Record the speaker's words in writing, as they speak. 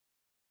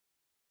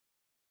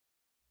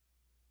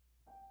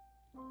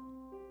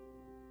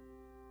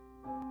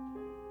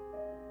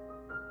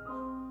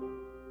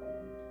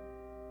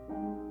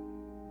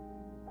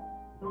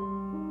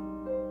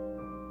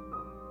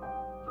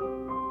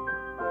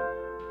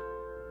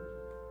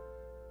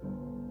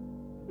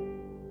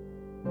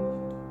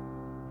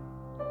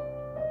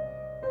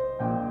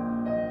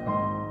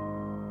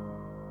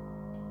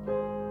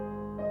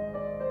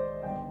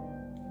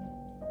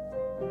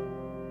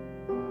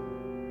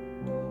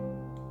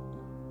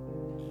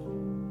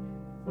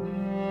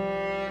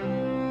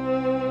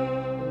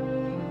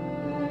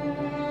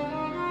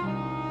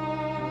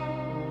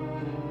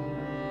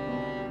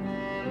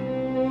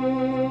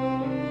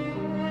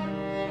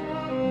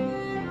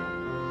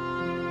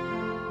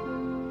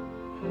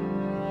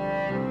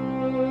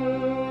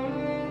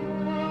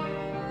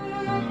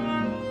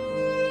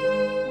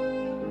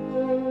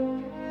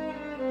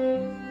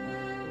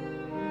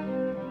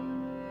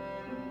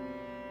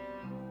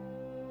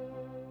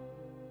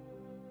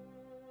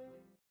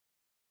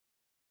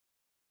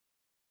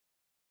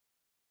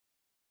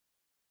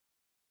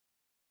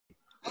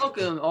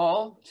Welcome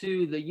all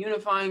to the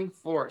Unifying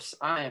Force.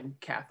 I am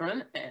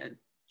Catherine and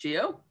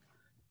Gio.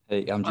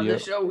 Hey, I'm Gio. On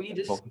this show, we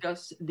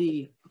discuss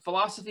the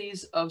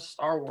philosophies of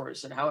Star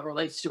Wars and how it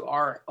relates to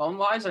our own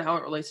lives and how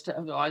it relates to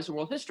the lives of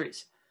world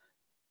histories.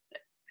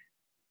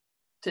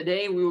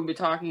 Today, we will be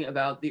talking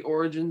about the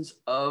origins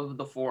of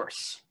the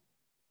Force.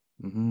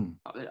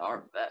 Probably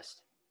our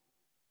best.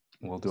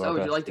 We'll do our best. So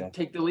would you like to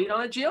take the lead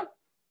on it,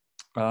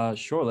 Gio?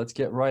 Sure, let's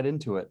get right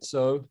into it.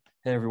 So,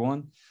 hey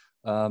everyone,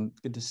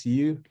 good to see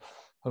you.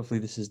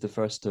 Hopefully this is the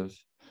first of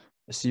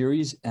a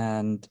series,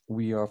 and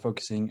we are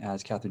focusing,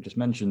 as Catherine just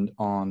mentioned,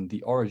 on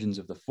the origins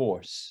of the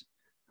Force.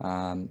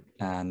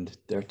 And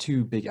there are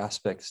two big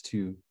aspects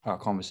to our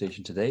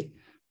conversation today.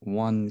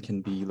 One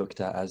can be looked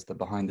at as the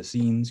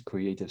behind-the-scenes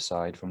creative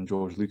side from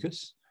George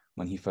Lucas,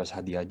 when he first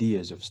had the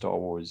ideas of Star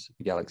Wars,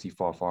 A Galaxy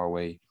Far, Far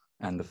Away,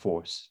 and the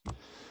Force,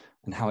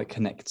 and how it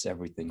connects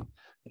everything,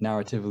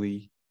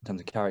 narratively, in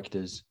terms of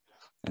characters,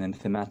 and then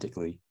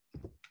thematically.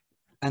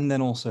 And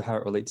then also how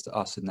it relates to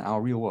us in our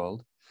real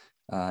world,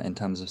 in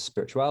terms of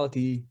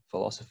spirituality,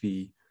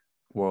 philosophy,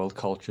 world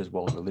cultures,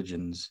 world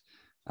religions,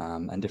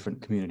 and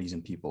different communities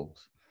and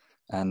peoples.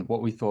 And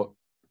what we thought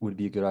would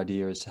be a good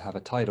idea is to have a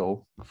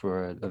title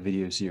for a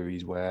video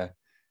series where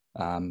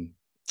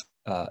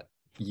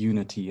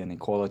unity and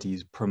equality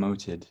is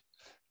promoted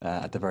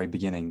at the very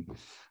beginning.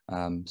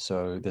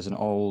 So there's an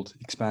old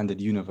expanded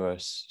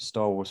universe,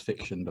 Star Wars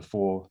fiction,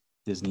 before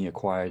Disney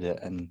acquired it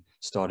and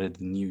started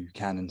the new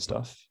canon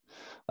stuff,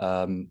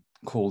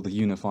 called The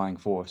Unifying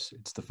Force.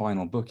 It's the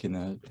final book in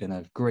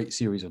a great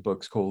series of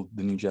books called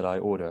The New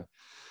Jedi Order.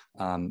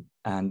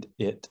 And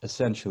it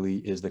essentially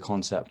is the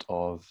concept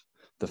of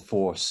the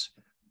Force,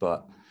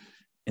 but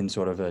in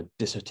sort of a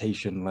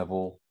dissertation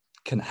level,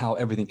 how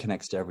everything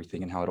connects to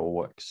everything and how it all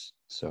works.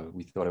 So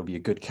we thought it would be a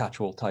good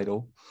catch-all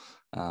title.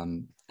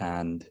 And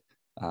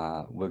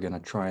we're going to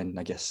try and,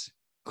 I guess,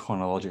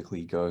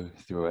 chronologically go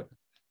through it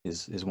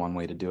is one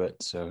way to do it.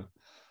 So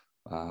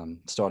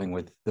starting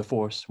with the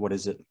Force, what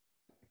is it?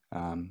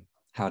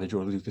 How did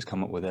George Lucas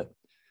come up with it?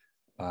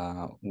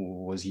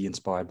 Was he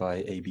inspired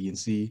by A, B, and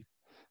C?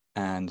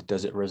 And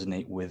does it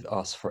resonate with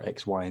us for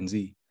X, Y, and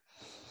Z?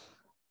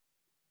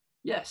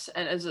 Yes,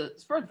 and as a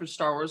spread for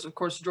Star Wars, of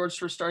course, George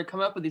first started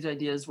coming up with these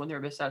ideas when they were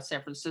based out of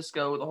San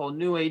Francisco, the whole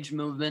New Age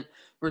movement,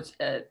 where it's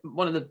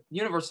one of the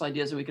universal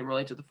ideas that we can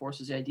relate to the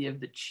Force is the idea of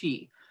the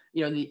chi,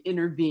 the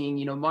inner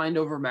being, mind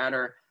over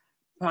matter,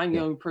 finding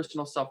your own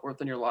personal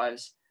self-worth in your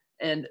lives.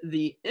 And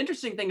the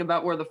interesting thing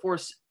about where the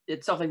Force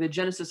itself, like the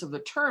genesis of the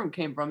term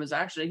came from, is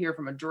actually here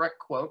from a direct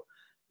quote.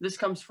 This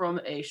comes from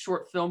a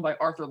short film by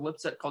Arthur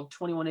Lipset called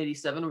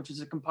 2187, which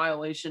is a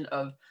compilation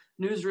of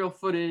newsreel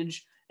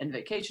footage and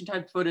vacation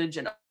time footage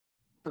and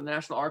from the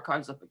National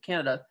Archives up in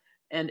Canada.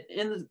 And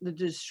in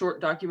this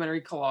short documentary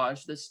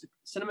collage, this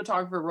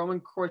cinematographer, Roman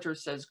Kreuter,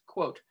 says,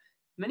 quote,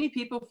 "Many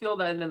people feel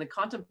that in the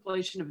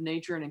contemplation of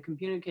nature and in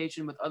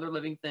communication with other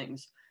living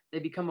things, they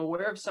become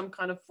aware of some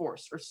kind of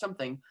force or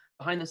something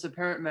behind this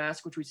apparent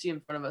mask which we see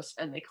in front of us,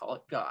 and they call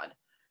it God."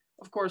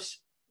 Of course,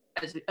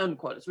 as the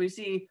unquote, as we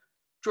see,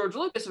 George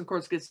Lucas, of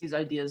course, gets these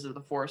ideas of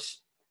the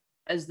Force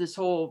as this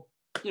whole,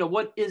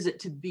 what is it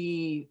to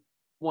be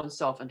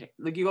oneself? And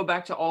like you go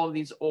back to all of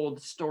these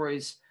old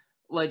stories,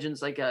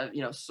 legends, like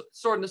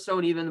Sword in the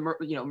Stone, even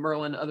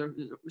Merlin, other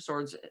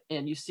swords,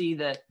 and you see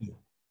that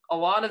a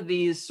lot of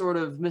these sort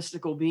of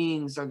mystical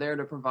beings are there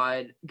to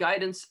provide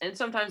guidance, and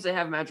sometimes they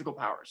have magical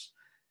powers.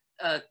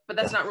 But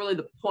that's not really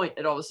the point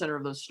at all, the center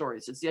of those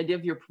stories. It's the idea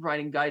of you're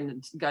providing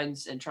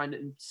guidance and trying to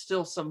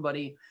instill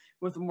somebody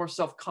with more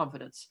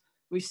self-confidence.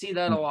 We see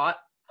that a lot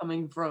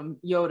coming from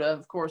Yoda,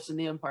 of course, in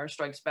The Empire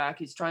Strikes Back.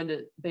 He's trying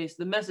to base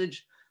the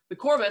message, the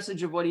core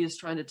message of what he is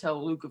trying to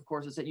tell Luke, of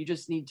course, is that you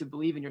just need to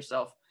believe in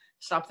yourself.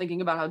 Stop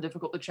thinking about how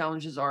difficult the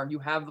challenges are. You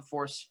have the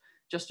Force,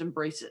 just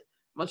embrace it.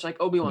 Much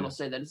like Obi-Wan will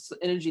say that it's the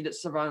energy that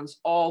surrounds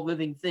all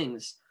living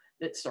things.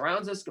 It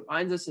surrounds us,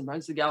 combines us, and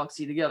binds the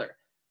galaxy together.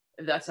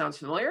 If that sounds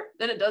familiar,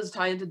 then it does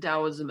tie into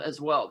Taoism as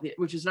well,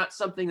 which is not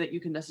something that you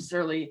can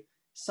necessarily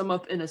sum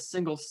up in a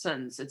single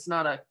sentence. It's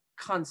not a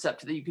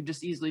concept that you can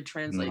just easily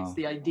translate. It's No.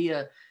 the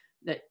idea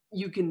that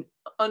you can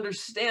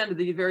understand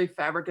the very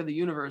fabric of the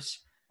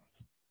universe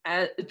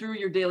through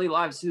your daily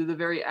lives, through the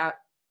very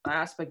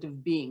aspect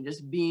of being,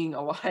 just being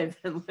alive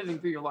and living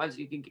through your lives.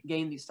 You can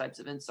gain these types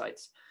of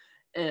insights.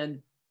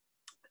 And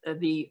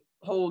the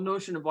whole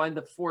notion of why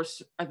the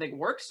Force, I think,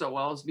 works so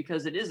well is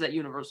because it is that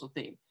universal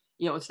theme.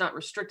 You know, it's not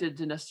restricted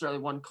to necessarily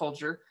one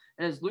culture.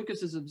 And as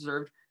Lucas has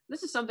observed,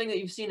 this is something that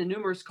you've seen in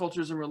numerous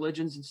cultures and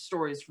religions and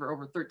stories for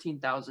over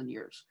 13,000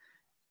 years,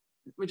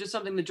 which is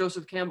something that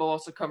Joseph Campbell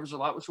also covers a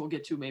lot, which we'll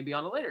get to maybe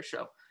on a later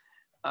show.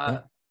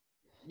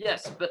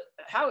 Yes, but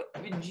how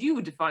would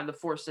you define the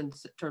Force in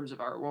terms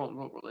of our world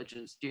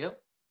religions, Gio?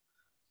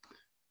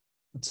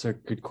 That's a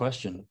good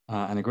question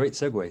and a great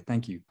segue.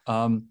 Thank you.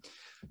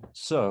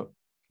 So,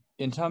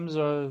 in terms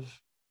of,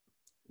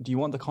 do you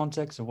want the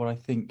context of what I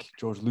think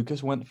George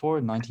Lucas went for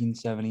in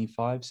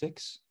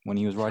 1975-6 when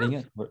he was writing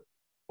it,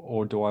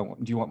 or do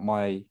you want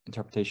my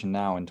interpretation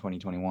now in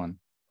 2021?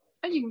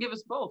 And you can give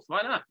us both.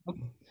 Why not?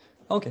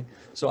 Okay.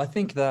 So I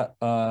think that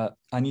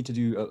I need to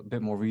do a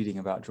bit more reading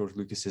about George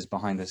Lucas's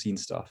behind the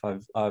scenes stuff.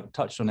 I've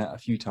touched on it a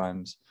few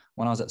times.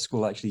 When I was at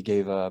school, I actually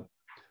gave a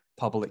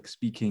public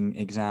speaking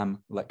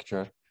exam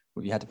lecture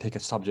where you had to pick a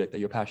subject that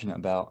you're passionate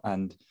about,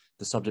 and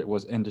the subject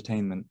was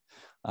entertainment.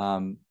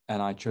 And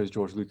I chose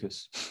George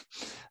Lucas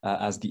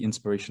as the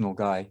inspirational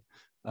guy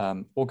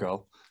or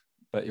girl,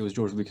 but it was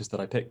George Lucas that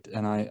I picked.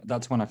 And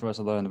that's when I first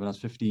learned. When I was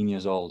 15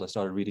 years old, I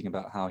started reading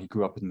about how he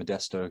grew up in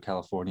Modesto,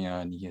 California,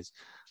 and he is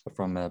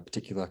from a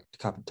particular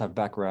type of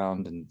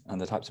background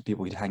and the types of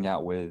people he'd hang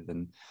out with.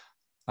 And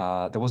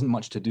there wasn't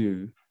much to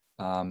do.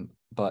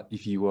 But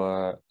if you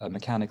were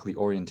mechanically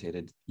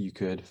orientated, you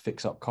could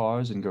fix up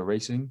cars and go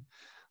racing.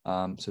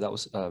 So that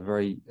was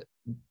very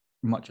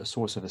much a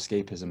source of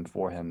escapism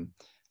for him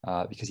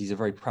because he's a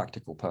very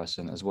practical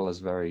person as well as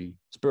very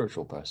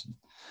spiritual person.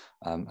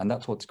 And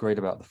that's what's great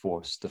about the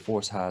Force. The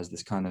Force has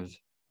this kind of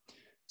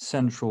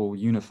central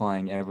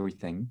unifying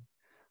everything,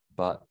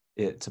 but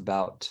it's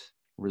about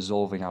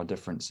resolving our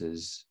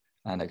differences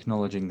and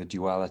acknowledging the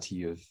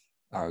duality of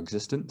our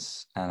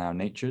existence and our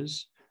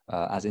natures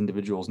as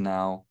individuals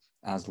now,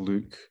 as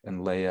Luke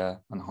and Leia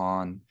and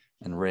Han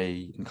and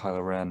Rey and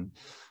Kylo Ren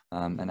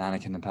and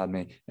Anakin and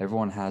Padme.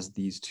 Everyone has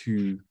these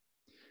two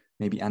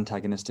maybe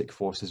antagonistic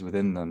forces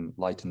within them,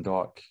 light and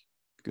dark,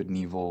 good and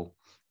evil,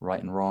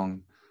 right and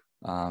wrong,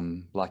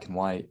 black and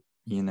white,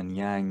 yin and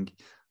yang,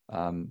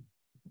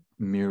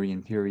 Miri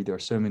and Piri. There are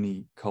so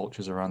many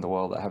cultures around the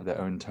world that have their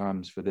own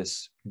terms for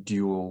this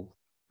dual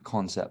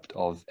concept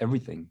of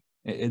everything.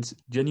 It's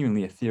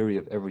genuinely a theory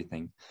of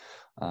everything.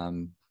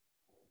 And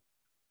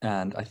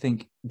I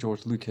think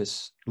George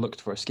Lucas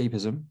looked for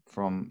escapism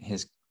from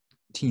his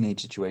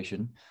teenage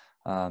situation.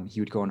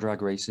 He would go on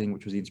drag racing,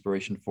 which was the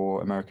inspiration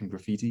for American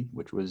Graffiti,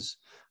 which was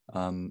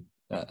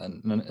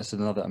it's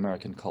another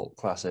American cult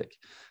classic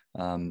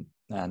and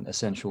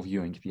essential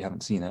viewing if you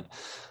haven't seen it.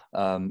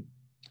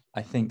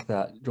 I think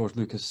that George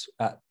Lucas,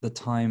 at the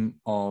time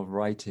of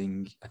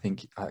writing,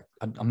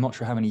 I'm not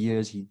sure how many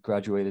years he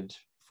graduated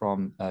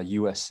from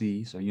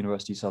USC, so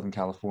University of Southern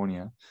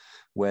California,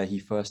 where he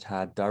first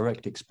had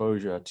direct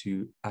exposure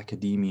to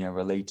academia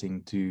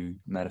relating to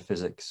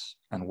metaphysics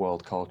and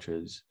world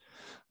cultures.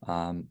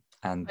 And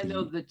I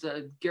know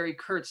that Gary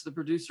Kurtz, the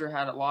producer,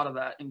 had a lot of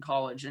that in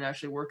college and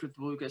actually worked with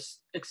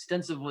Lucas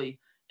extensively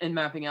in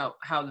mapping out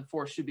how the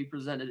Force should be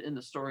presented in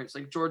the story. It's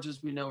like George,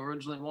 as we know,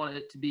 originally wanted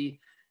it to be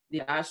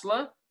the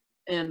Ashla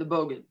and the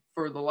Bogan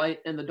for the light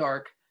and the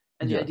dark.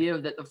 And the idea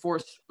that the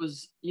Force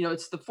was,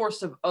 it's the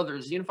force of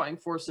others, unifying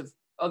force of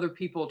other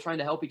people trying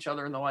to help each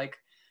other and the like.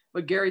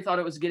 But Gary thought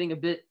it was getting a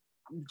bit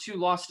too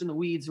lost in the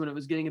weeds when it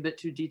was getting a bit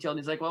too detailed. And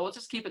he's like, well, let's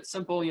just keep it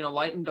simple,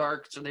 light and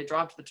dark. So they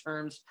dropped the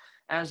terms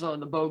Ashla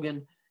and the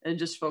Bogan and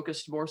just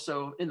focused more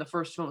so in the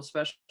first film,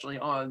 especially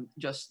on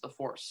just the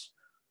Force.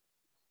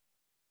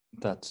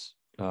 That's,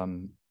 I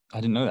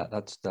didn't know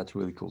that. That's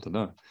really cool to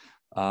know.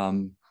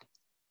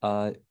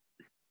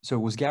 So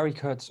was Gary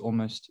Kurtz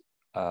almost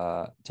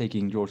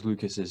taking George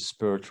Lucas's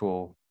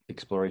spiritual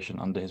exploration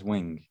under his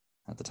wing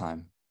at the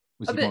time?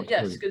 A bit,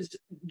 yes, because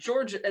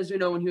George, as we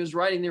know, when he was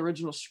writing the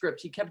original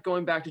script, he kept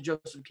going back to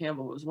Joseph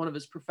Campbell, who was one of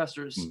his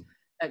professors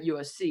at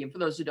USC. And for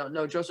those who don't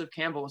know, Joseph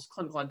Campbell was a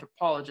clinical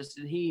anthropologist,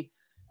 and he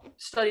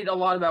studied a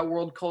lot about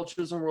world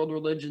cultures and world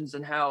religions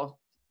and how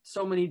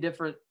so many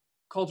different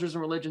cultures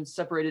and religions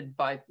separated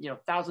by,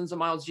 thousands of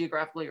miles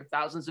geographically or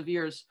thousands of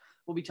years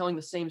will be telling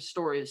the same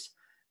stories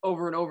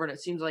over and over. And it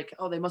seems like,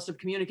 oh, they must have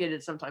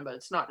communicated sometime, but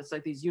it's not. It's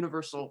like these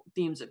universal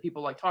themes that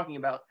people like talking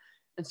about.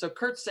 And so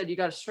Kurtz said, you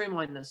got to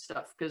streamline this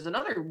stuff, because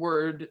another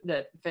word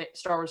that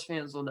Star Wars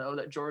fans will know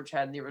that George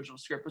had in the original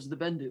script was the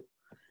Bendu.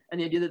 And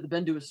the idea that the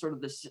Bendu is sort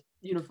of this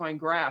unifying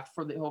graph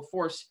for the whole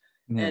Force.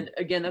 Yeah. And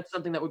again, that's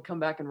something that would come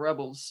back in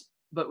Rebels,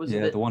 but was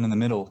the one in the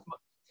middle.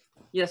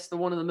 Yes, the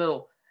one in the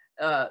middle.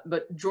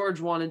 But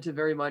George wanted to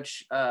very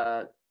much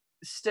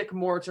stick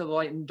more to the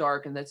light and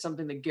dark, and that's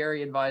something that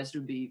Gary advised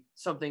would be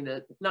something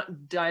that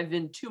not dive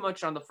in too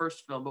much on the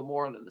first film, but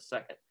more on the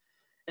second.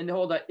 And the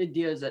whole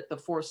idea is that the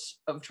force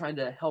of trying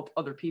to help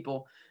other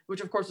people, which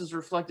of course is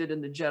reflected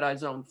in the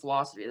Jedi's own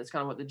philosophy. That's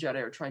kind of what the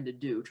Jedi are trying to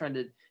do.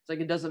 It's like,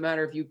 it doesn't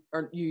matter if you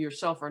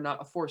yourself are not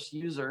a force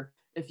user,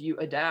 if you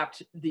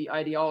adapt the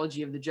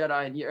ideology of the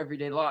Jedi in your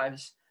everyday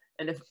lives.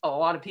 And if a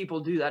lot of people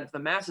do that, if the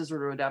masses were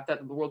to adapt that,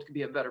 the world could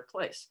be a better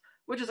place,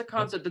 which is a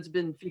concept that's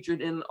been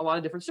featured in a lot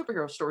of different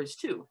superhero stories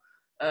too.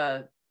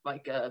 Dark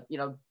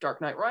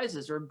Knight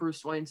Rises, or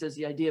Bruce Wayne says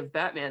the idea of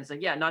Batman is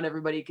like, yeah, not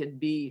everybody could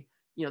be,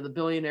 the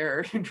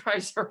billionaire who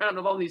drives around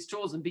with all these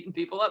tools and beating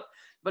people up.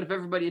 But if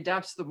everybody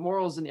adapts the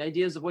morals and the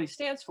ideas of what he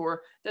stands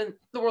for, then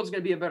the world's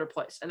going to be a better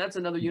place. And that's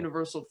another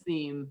universal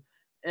theme.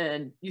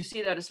 And you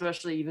see that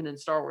especially even in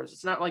Star Wars.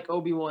 It's not like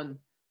Obi-Wan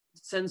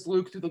sends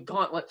Luke through the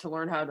gauntlet to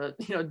learn how to,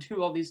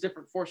 do all these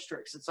different force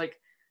tricks. It's like,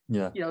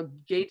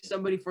 gauge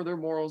somebody for their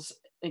morals,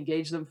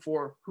 engage them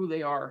for who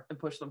they are, and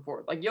push them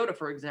forward. Like Yoda,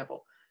 for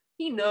example,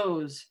 he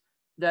knows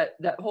that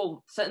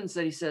whole sentence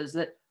that he says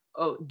that,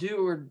 oh,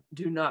 do or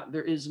do not,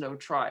 there is no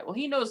try. Well,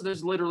 he knows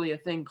there's literally a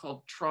thing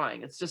called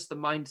trying. It's just the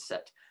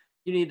mindset.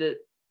 You need to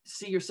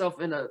see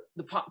yourself in the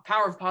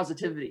power of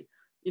positivity.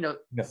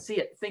 See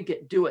it, think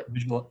it, do it.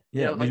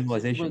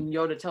 Visualization. When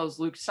Yoda tells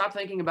Luke, stop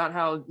thinking about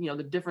how,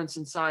 the difference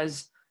in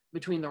size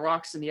between the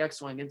rocks and the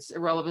X-Wing. It's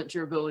irrelevant to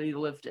your ability to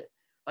lift it.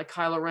 Like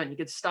Kylo Ren, he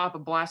could stop a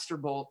blaster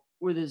bolt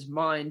with his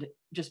mind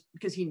just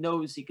because he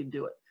knows he can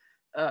do it.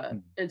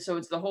 And so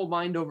it's the whole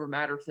mind over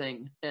matter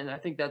thing. And I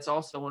think that's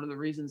also one of the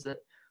reasons that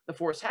the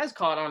Force has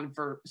caught on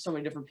for so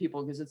many different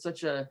people, because it's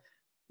such a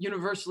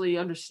universally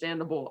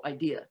understandable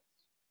idea.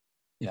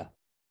 Yeah,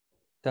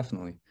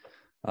 definitely.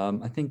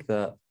 I think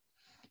that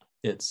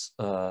it's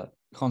a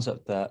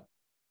concept that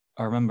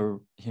I remember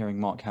hearing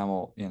Mark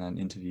Hamill in an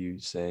interview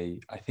say,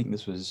 I think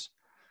this was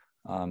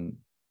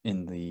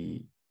in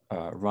the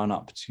run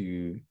up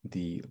to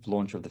the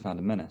launch of The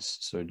Phantom Menace.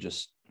 So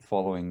just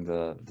following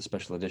the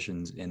special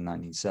editions in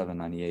 1997,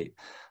 98.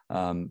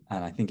 And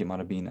I think it might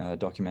have been a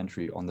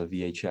documentary on the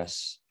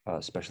VHS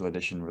special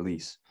edition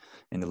release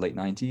in the late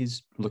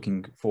 90s,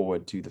 looking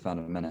forward to The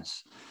Phantom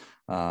Menace.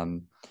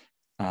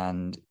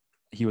 And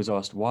he was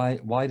asked,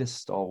 why does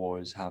Star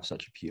Wars have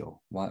such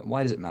appeal?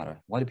 Why does it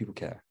matter? Why do people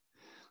care?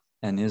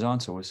 And his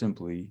answer was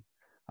simply,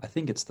 I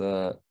think it's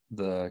the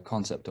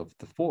concept of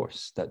the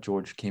Force that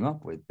George came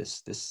up with,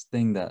 this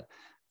thing that,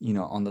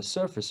 on the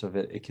surface of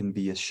it, it can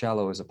be as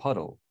shallow as a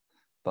puddle.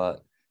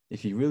 But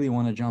if you really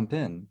want to jump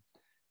in,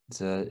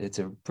 it's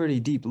a pretty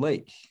deep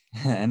lake,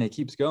 and it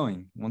keeps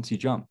going once you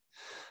jump.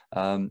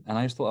 And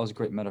I just thought that was a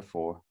great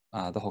metaphor.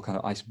 The whole kind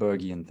of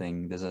icebergian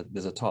thing.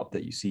 There's a top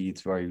that you see,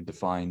 it's very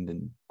defined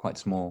and quite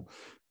small,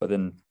 but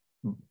then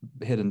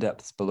hidden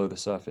depths below the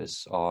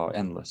surface are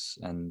endless,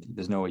 and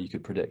there's no way you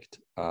could predict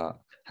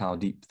how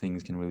deep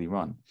things can really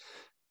run.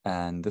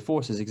 And the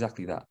Force is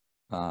exactly that.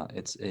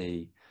 It's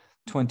a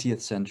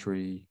 20th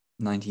century,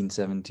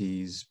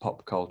 1970s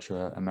pop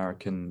culture,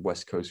 American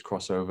West Coast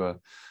crossover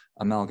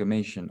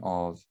amalgamation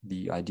of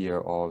the idea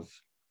of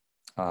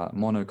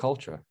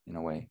monoculture in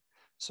a way.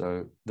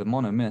 So the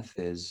monomyth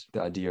is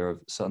the idea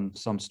of some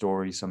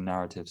stories, some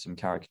narratives, some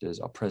characters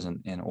are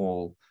present in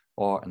all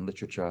art and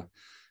literature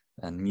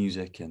and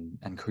music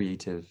and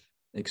creative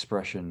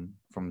expression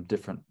from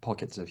different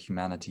pockets of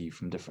humanity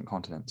from different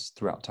continents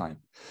throughout time.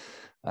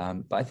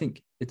 But I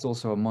think it's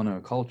also a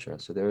monoculture.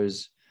 So there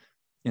is,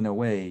 in a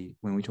way,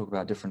 when we talk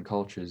about different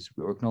cultures,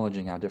 we're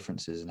acknowledging our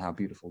differences and how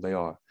beautiful they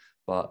are.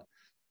 But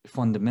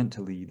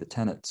fundamentally, the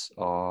tenets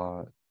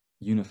are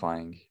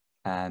unifying,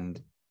 and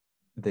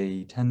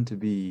they tend to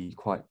be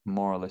quite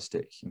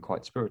moralistic and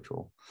quite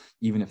spiritual,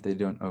 even if they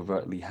don't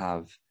overtly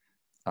have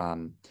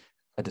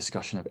a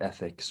discussion of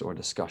ethics or a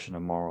discussion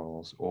of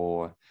morals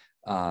or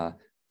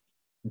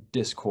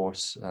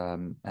discourse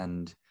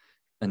and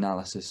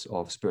analysis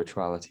of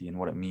spirituality and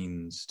what it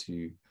means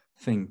to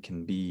think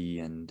and be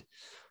and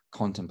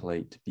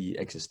contemplate, be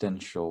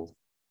existential,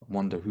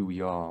 wonder who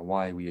we are,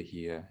 why we are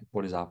here,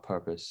 what is our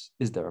purpose,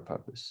 is there a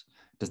purpose,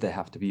 does there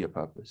have to be a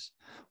purpose?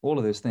 All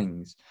of those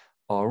things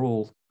are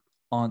all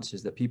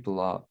answers that people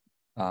are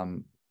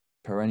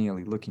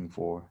perennially looking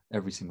for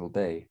every single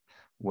day,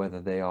 whether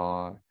they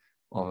are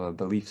of a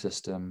belief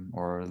system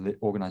or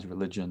organized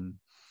religion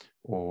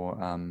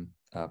or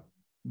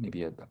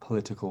maybe a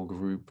political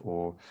group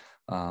or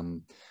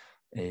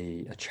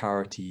a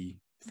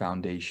charity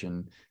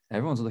foundation.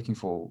 Everyone's looking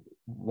for,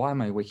 why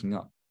am I waking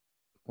up?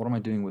 What am I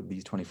doing with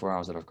these 24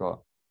 hours that I've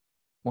got?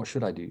 What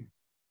should I do?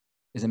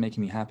 Is it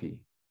making me happy?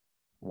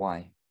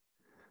 Why?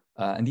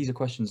 And these are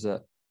questions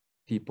that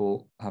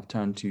people have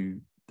turned to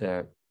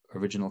their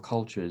original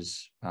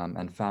cultures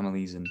and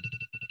families and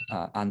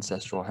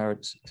ancestral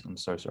heritage. I'm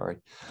so sorry.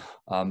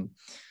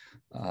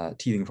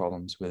 Teething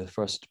problems with the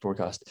first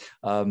broadcast.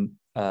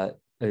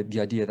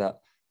 The idea that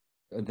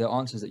the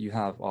answers that you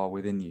have are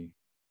within you,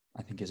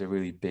 I think, is a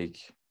really big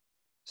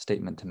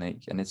statement to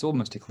make. And it's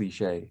almost a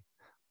cliche.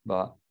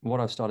 But what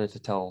I've started to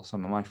tell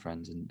some of my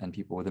friends and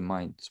people within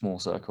my small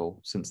circle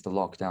since the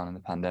lockdown and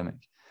the pandemic,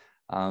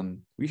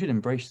 we should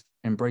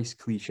embrace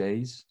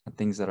cliches and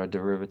things that are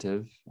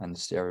derivative and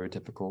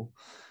stereotypical,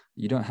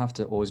 You don't have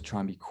to always try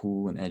and be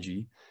cool and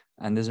edgy.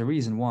 And there's a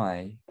reason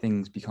why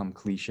things become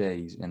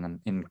cliches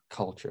in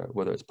culture,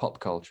 whether it's pop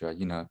culture,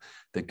 you know,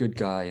 the good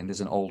guy and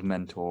there's an old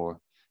mentor,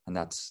 and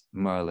that's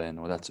Merlin,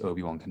 or that's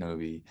Obi-Wan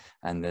Kenobi,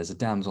 and there's a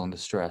damsel in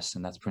distress,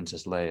 and that's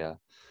Princess Leia.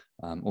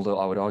 Although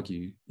I would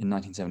argue in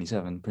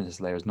 1977, Princess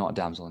Leia is not a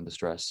damsel in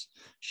distress.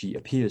 She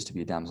appears to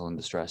be a damsel in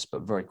distress,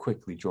 but very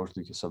quickly George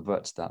Lucas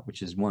subverts that,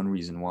 which is one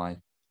reason why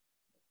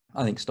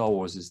I think Star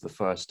Wars is the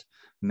first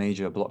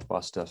major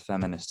blockbuster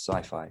feminist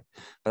sci-fi,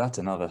 but that's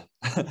another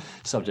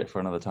subject for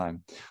another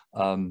time.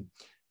 Oh, and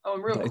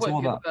real But it's quick, all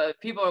about, if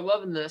people are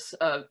loving this,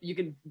 you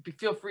can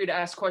feel free to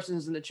ask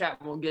questions in the chat,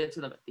 and we'll get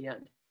to them at the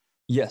end.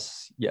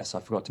 yes, I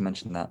forgot to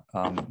mention that.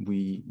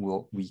 We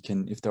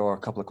can, if there are a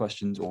couple of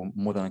questions or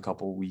more than a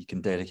couple, we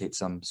can dedicate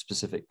some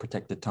specific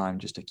protected time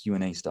just to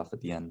Q&A stuff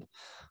at the end.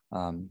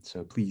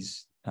 So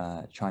please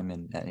chime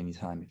in at any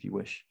time if you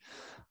wish.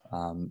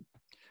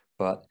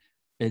 But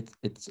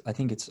I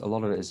think it's a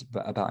lot of it is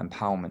about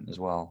empowerment as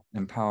well,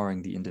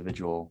 empowering the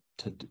individual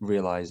to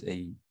realize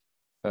a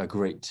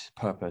greater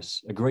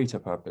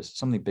purpose,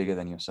 something bigger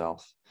than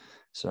yourself.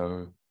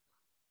 So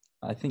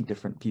I think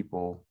different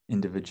people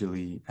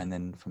individually and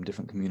then from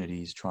different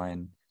communities try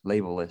and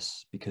label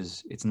this,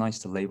 because it's nice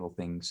to label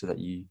things so that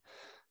you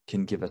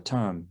can give a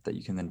term that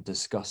you can then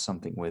discuss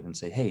something with and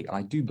say, hey,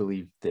 I do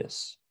believe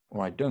this,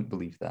 or I don't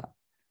believe that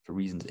for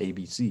reasons A,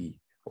 B, C,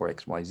 or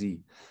X, Y, Z.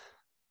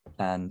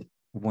 And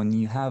when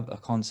you have a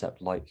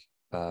concept like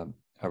a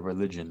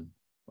religion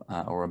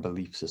or a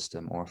belief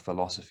system or a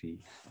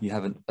philosophy, you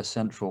have a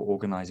central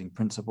organizing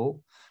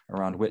principle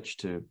around which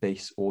to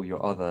base all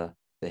your other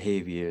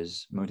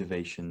behaviors,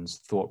 motivations,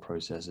 thought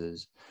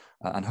processes,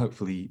 and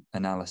hopefully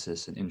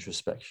analysis and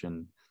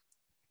introspection,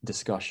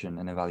 discussion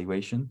and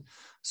evaluation,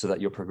 so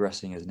that you're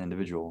progressing as an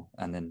individual,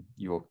 and then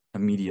your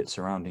immediate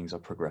surroundings are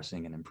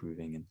progressing and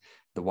improving in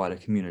the wider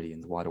community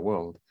and the wider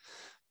world.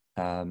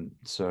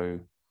 So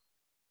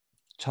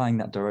tying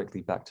that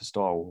directly back to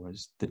Star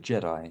Wars, the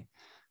Jedi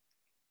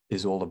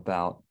is all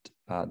about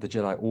the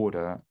Jedi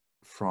Order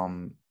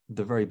from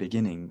the very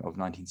beginning of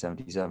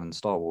 1977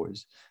 Star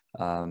Wars.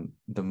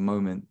 The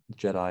moment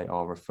Jedi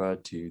are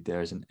referred to,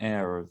 there's an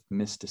air of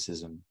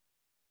mysticism.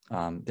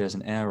 There's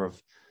an air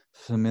of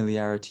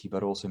familiarity,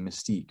 but also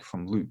mystique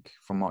from Luke,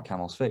 from Mark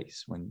Hamill's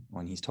face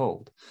when he's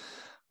told.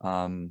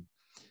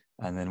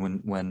 And then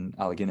when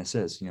Alec Guinness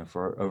says, you know,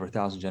 for over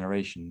 1,000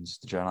 generations,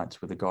 the Jedi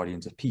Knights were the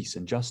guardians of peace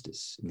and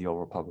justice in the Old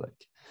Republic.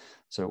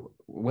 So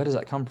where does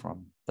that come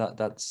from?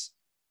 That's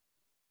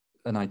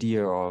an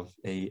idea of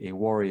a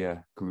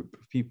warrior group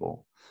of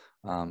people,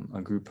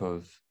 a group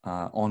of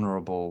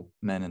honorable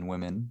men and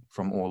women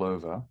from all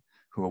over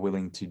who are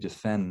willing to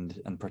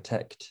defend and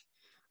protect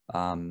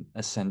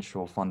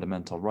essential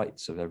fundamental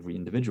rights of every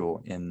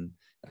individual in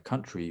a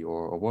country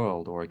or a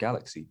world or a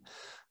galaxy.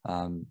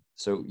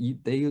 So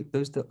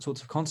those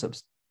sorts of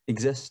concepts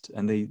exist,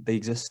 and they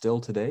exist still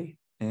today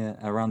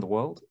around the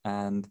world,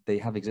 and they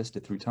have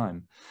existed through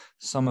time.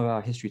 Some of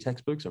our history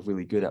textbooks are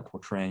really good at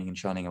portraying and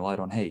shining a light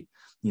on, hey,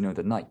 you know,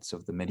 the knights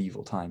of the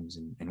medieval times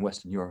in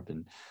Western Europe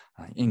and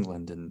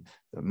England, and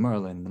the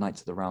Merlin, the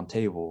Knights of the Round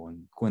Table,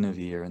 and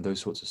Guinevere, and those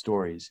sorts of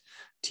stories.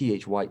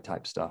 T.H. White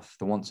type stuff.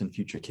 The Once and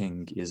Future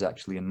King is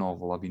actually a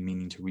novel I've been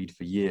meaning to read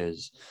for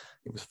years.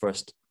 It was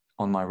first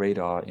on my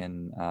radar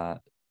in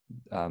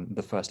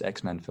the first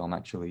X-Men film,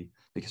 actually,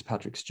 because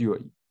Patrick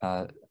Stewart,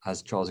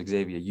 as Charles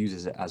Xavier,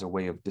 uses it as a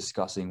way of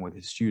discussing with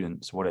his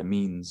students what it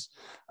means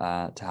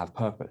to have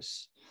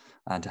purpose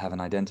and to have an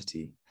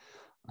identity.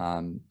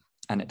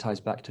 And it ties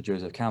back to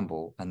Joseph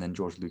Campbell and then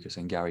George Lucas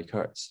and Gary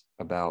Kurtz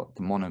about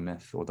the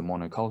monomyth or the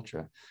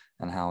monoculture,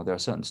 and how there are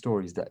certain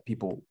stories that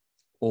people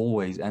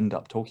always end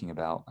up talking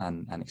about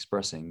and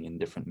expressing in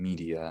different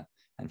media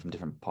and from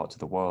different parts of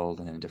the world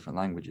and in different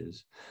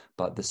languages.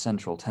 But the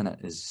central tenet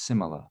is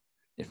similar,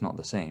 if not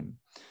the same.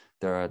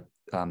 There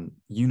are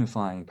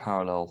unifying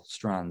parallel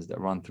strands that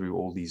run through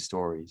all these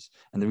stories.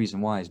 And the reason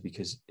why is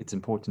because it's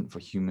important for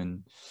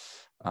human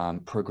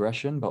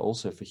progression, but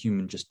also for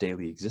human just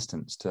daily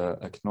existence, to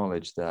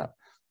acknowledge that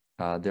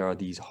there are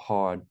these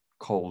hard,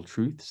 cold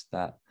truths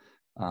that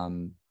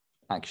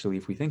actually,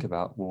 if we think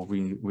about, will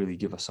really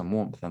give us some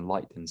warmth and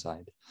light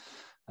inside.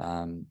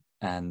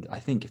 And I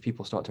think if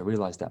people start to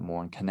realize that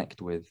more and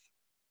connect with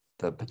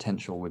the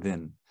potential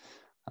within,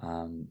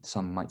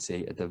 some might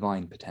say a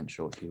divine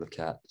potential, if you look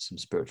at some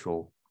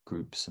spiritual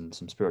groups and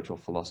some spiritual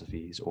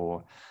philosophies,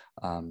 or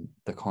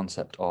the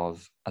concept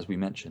of, as we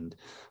mentioned,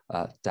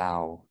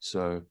 Tao.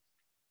 So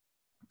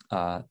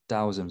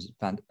Taoism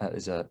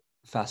is a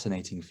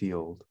fascinating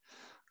field,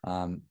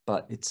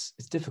 but it's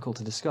difficult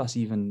to discuss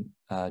even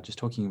just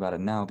talking about it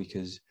now,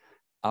 because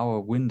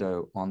our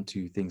window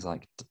onto things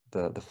like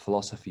the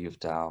philosophy of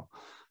Tao,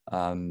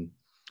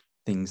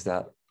 things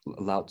that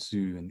Lao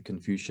Tzu and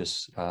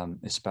Confucius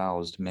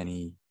espoused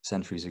many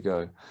centuries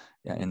ago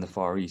in the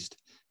Far East,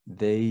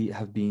 they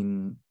have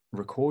been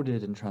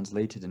recorded and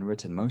translated and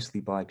written mostly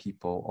by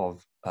people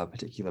of a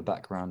particular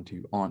background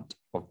who aren't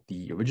of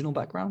the original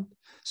background.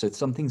 So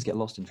some things get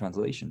lost in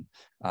translation.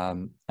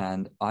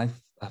 And I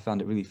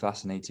found it really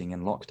fascinating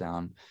in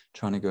lockdown,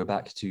 trying to go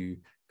back to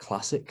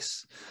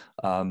classics,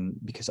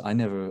 because I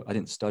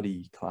didn't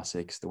study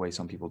classics the way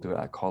some people do it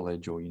at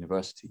college or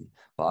university,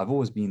 but I've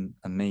always been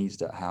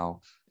amazed at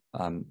how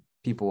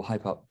people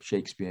hype up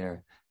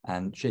Shakespeare,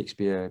 and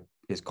Shakespeare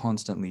is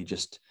constantly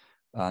just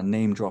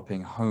name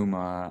dropping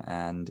Homer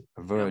and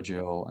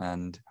Virgil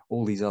and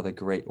all these other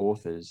great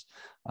authors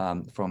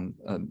from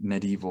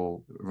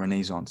medieval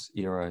Renaissance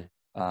era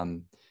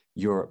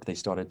Europe. They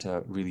started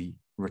to really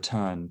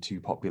return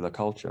to popular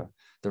culture.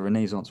 The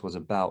Renaissance was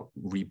about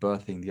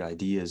rebirthing the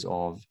ideas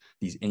of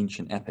these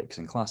ancient epics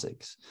and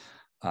classics.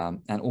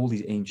 And all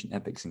these ancient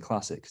epics and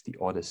classics, the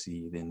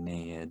Odyssey, the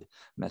Aeneid,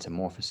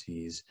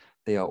 Metamorphoses,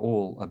 they are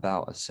all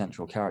about a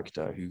central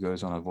character who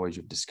goes on a voyage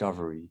of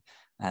discovery,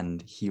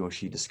 and he or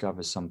she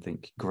discovers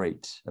something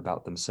great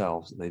about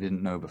themselves that they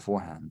didn't know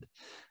beforehand.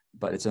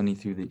 But it's only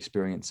through the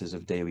experiences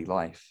of daily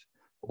life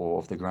or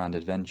of the grand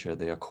adventure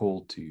they are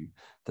called to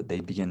that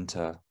they begin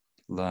to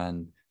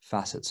learn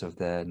facets of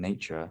their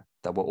nature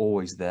that were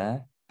always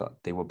there, but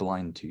they were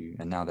blind to,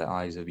 and now their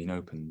eyes have been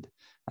opened.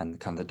 And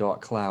kind of the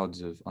dark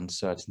clouds of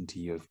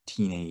uncertainty of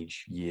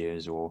teenage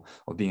years, or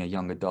being a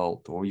young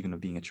adult, or even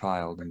of being a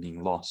child and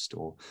being lost,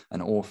 or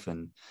an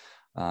orphan,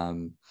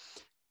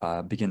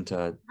 begin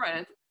to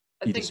Right.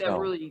 I be think that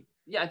dispelled. really,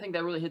 yeah, I think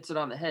that really hits it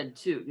on the head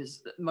too,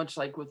 because much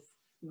like with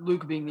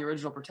Luke being the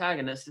original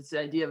protagonist, it's the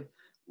idea of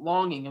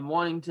longing and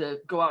wanting to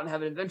go out and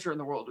have an adventure in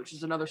the world, which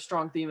is another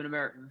strong theme in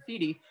American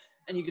Graffiti.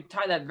 And you could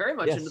tie that very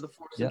much into Yes. the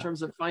Force in Yeah.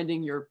 terms of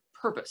finding your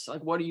purpose.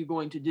 Like, what are you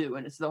going to do?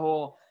 And it's the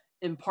whole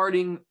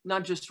imparting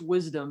not just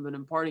wisdom, but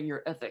imparting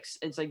your ethics.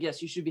 It's like,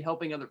 yes, you should be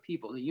helping other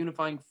people, the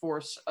unifying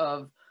force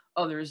of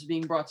others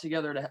being brought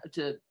together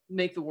to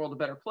make the world a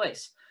better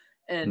place.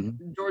 And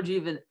Mm-hmm. George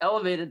even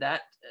elevated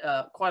that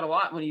quite a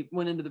lot when he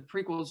went into the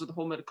prequels with the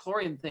whole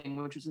midichlorian thing,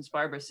 which was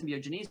inspired by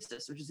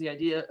symbiogenesis, which is the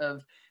idea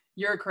of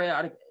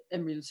eukaryotic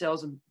embryo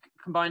cells and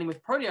combining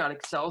with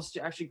proteotic cells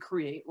to actually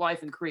create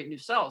life and create new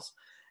cells.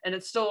 And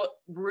it still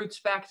roots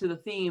back to the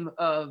theme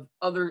of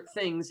other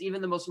things,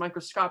 even the most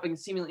microscopic,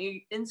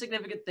 seemingly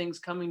insignificant things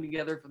coming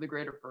together for the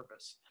greater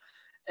purpose.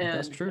 And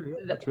That's true.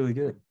 Yeah, that's really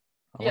good.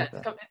 I yeah,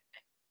 like that.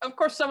 of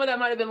course, some of that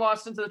might have been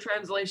lost into the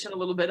translation a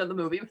little bit of the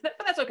movie, but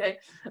that's okay.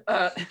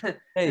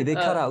 Hey, they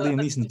cut out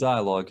Liam Neeson's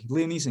dialogue.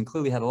 Liam Neeson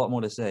clearly had a lot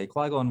more to say.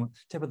 Qui-Gon,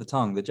 tip of the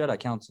tongue. The Jedi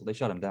Council, they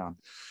shut him down.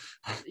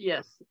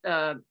 Yes.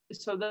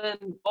 So then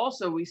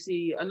also we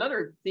see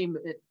another theme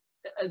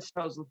as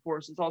Trials of the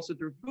Force. It's also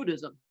through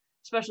Buddhism,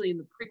 especially in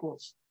the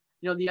prequels.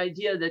 You know, the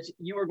idea that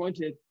you are going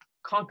to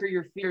conquer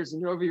your fears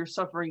and get over your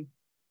suffering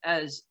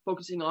as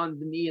focusing on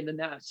the me and the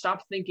now.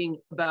 Stop thinking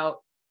about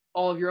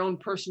all of your own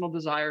personal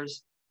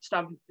desires.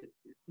 Stop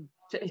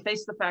to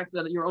face the fact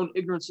that your own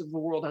ignorance of the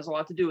world has a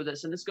lot to do with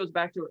this. And this goes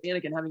back to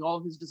Anakin having all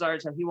of his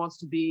desires, how he wants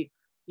to be,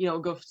 you know,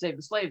 go save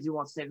the slaves. He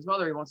wants to save his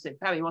mother. He wants to save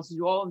Padme. He wants to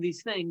do all of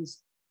these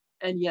things.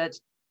 And yet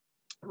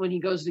when he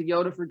goes to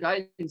Yoda for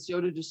guidance,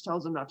 Yoda just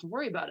tells him not to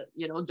worry about it.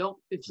 You know, don't,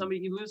 if somebody,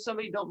 you lose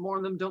somebody, don't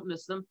mourn them, don't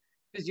miss them.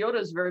 Because Yoda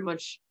is very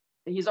much,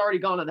 he's already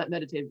gone on that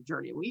meditative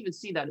journey. We even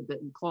see that a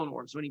bit in Clone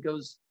Wars when he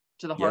goes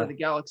to the heart of the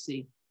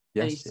galaxy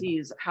and he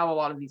sees how a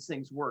lot of these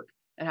things work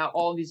and how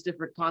all these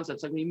different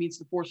concepts, like when he meets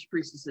the Force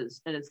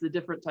priestesses and it's the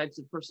different types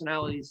of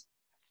personalities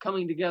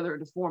coming together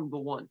to form the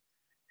one.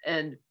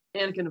 And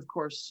Anakin, of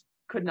course,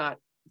 could not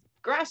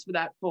grasp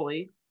that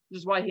fully, which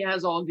is why he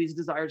has all of these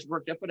desires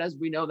worked up. But as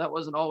we know, that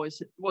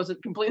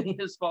wasn't completely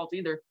his fault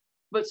either.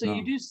 But so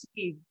you do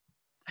see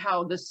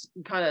how this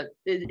kind of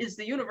is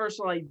the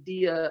universal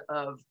idea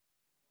of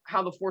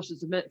how the Force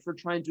is meant for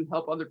trying to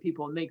help other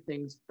people and make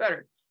things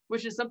better,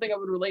 which is something I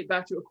would relate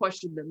back to a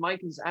question that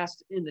Mike has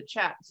asked in the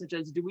chat, such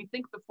as, do we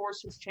think the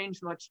Force has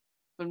changed much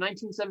from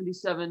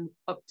 1977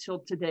 up till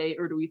today,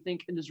 or do we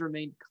think it has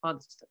remained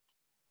constant?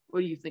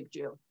 What do you think,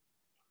 Joe?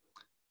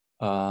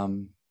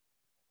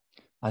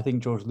 I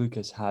think George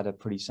Lucas had a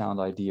pretty sound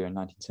idea in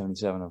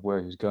 1977 of where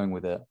he was going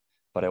with it,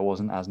 but it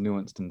wasn't as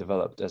nuanced and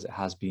developed as it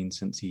has been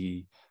since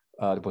he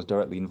was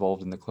directly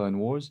involved in the Clone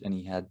Wars, and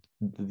he had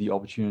the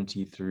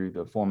opportunity through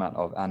the format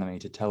of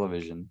animated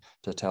television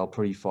to tell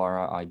pretty far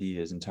out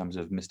ideas in terms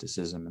of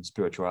mysticism and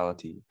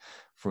spirituality.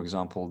 For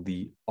example,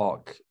 the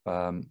arc,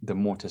 the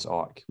Mortis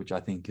arc, which I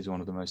think is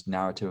one of the most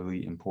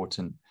narratively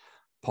important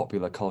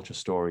popular culture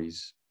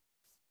stories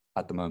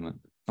at the moment,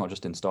 not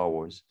just in Star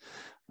Wars,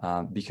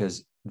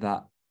 because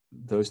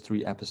those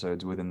 3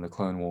 episodes within the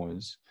Clone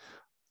Wars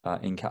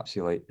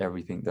encapsulate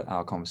everything that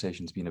our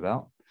conversation's been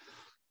about.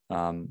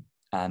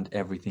 And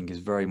everything is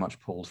very much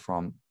pulled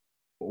from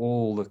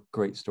all the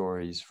great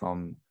stories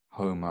from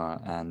Homer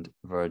and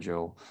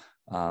Virgil,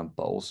 but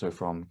also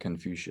from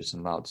Confucius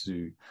and Lao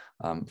Tzu,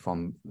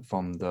 from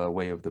the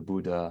way of the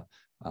Buddha,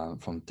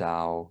 from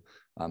Tao,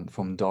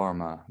 from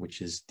Dharma, which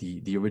is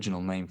the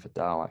original name for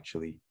Tao,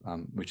 actually,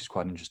 which is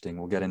quite interesting.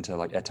 We'll get into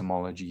like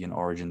etymology and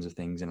origins of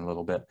things in a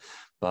little bit,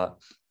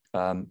 but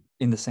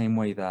in the same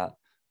way that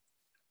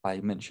I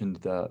mentioned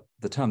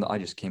the term that I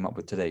just came up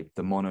with today,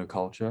 the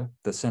monoculture,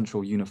 the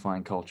central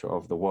unifying culture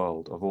of the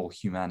world, of all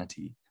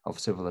humanity, of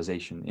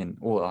civilization in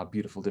all our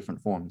beautiful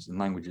different forms and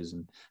languages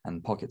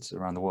and pockets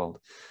around the world.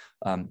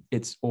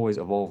 It's always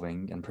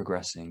evolving and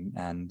progressing,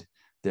 and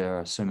there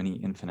are so many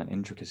infinite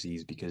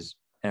intricacies because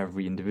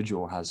every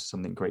individual has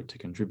something great to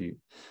contribute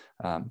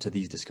to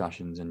these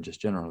discussions and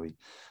just generally.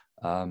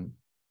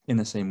 In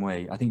the same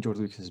way, I think George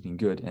Lucas has been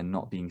good in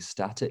not being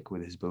static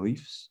with his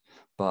beliefs,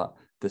 but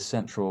the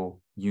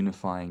central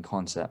unifying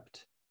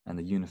concept and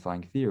the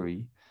unifying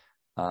theory,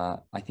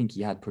 I think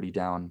he had pretty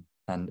down.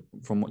 And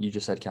from what you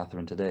just said,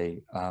 Catherine,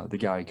 today, the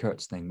Gary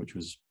Kurtz thing, which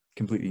was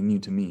completely new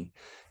to me,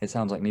 it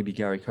sounds like maybe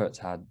Gary Kurtz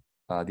had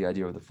the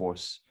idea of the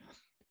Force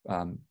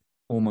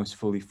almost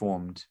fully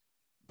formed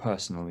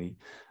personally,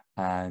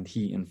 and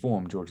he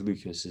informed George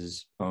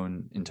Lucas's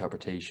own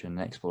interpretation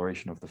and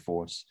exploration of the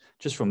Force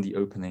just from the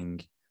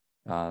opening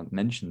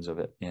mentions of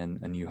it in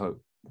A New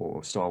Hope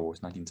or Star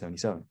Wars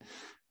 1977.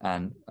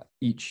 And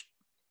each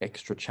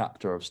extra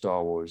chapter of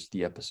Star Wars,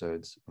 the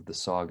episodes of the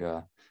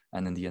saga,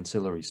 and then the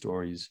ancillary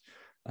stories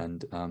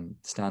and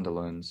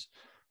standalones,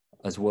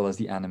 as well as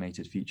the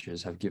animated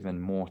features, have given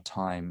more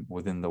time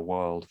within the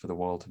world for the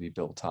world to be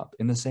built up.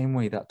 In the same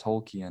way that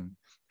Tolkien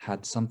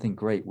had something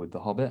great with The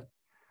Hobbit,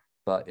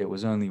 but it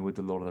was only with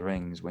The Lord of the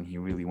Rings when he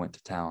really went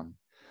to town.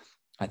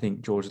 I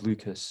think George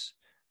Lucas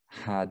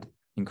had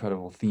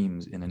incredible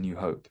themes in A New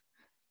Hope.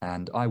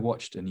 And I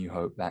watched A New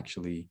Hope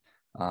actually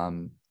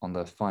on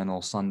the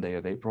final Sunday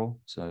of April,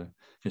 so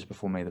just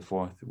before May the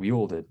 4th. We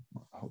all did,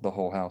 the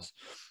whole house.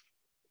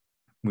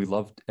 We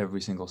loved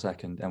every single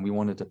second, and we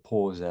wanted to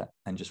pause it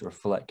and just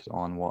reflect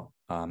on what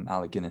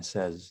Alec Guinness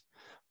says.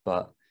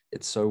 But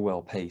it's so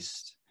well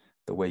paced,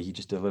 the way he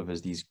just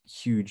delivers these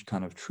huge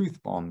kind of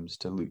truth bombs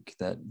to Luke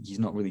that he's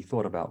not really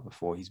thought about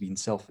before. He's been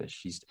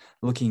selfish. He's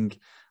looking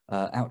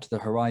out to the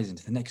horizon,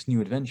 to the next new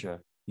adventure,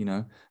 you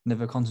know,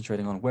 never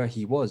concentrating on where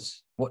he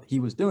was, what he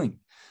was doing,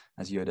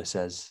 as Yoda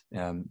says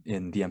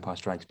in The Empire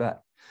Strikes Back.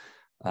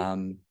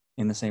 In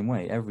the same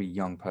way, every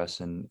young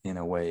person, in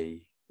a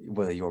way,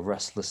 whether you're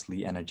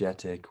restlessly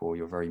energetic or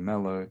you're very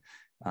mellow,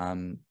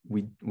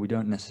 we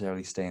don't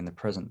necessarily stay in the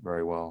present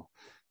very well.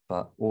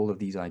 But all of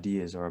these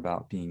ideas are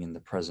about being in the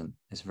present.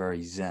 It's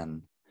very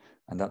Zen,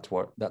 and that's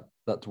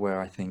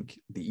where I think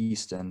the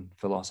Eastern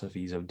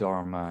philosophies of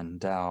Dharma and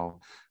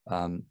Tao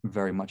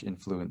very much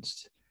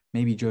influenced.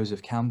 Maybe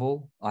Joseph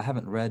Campbell. I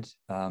haven't read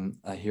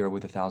A Hero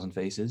with a Thousand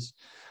Faces,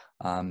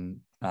 but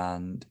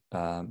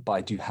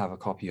I do have a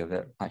copy of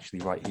it actually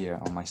right here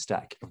on my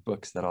stack of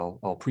books that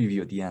I'll preview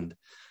at the end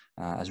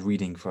as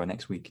reading for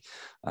next week,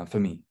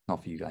 for me,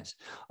 not for you guys.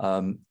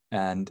 But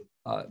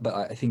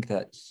I think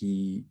that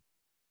he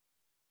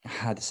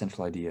had a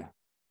central idea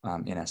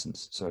in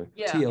essence. So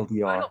Yeah,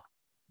 TLDR,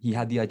 he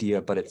had the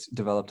idea, but it's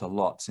developed a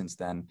lot since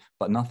then,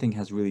 but nothing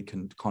has really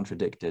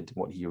contradicted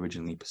what he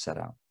originally set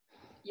out.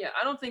 Yeah,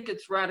 I don't think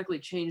it's radically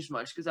changed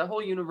much because that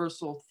whole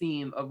universal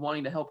theme of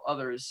wanting to help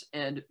others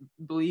and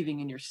believing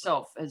in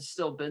yourself has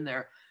still been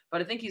there.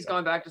 But I think he's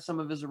gone back to some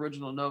of his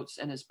original notes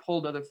and has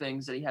pulled other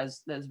things that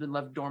has been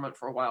left dormant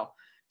for a while,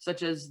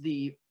 such as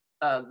the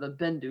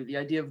Bendu, the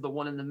idea of the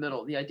one in the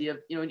middle, the idea of,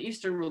 you know, in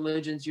Eastern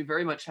religions, you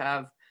very much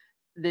have,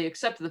 they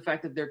accept the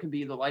fact that there can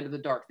be the light and the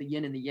dark, the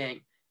yin and the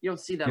yang. You don't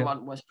see that a lot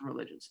in Western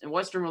religions. In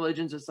Western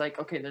religions, it's like,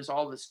 okay, there's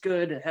all this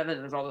good in heaven,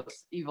 there's all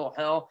this evil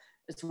hell.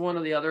 It's one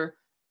or the other.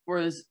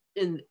 Whereas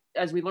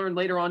as we learned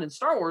later on in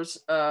Star Wars,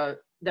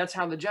 that's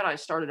how the Jedi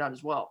started out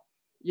as well.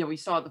 You know, we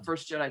saw at the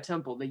first Jedi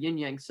temple, the yin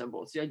yang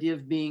symbol. It's the idea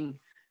of being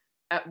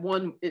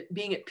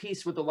being at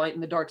peace with the light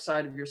and the dark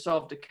side of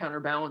yourself to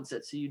counterbalance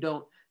it, so you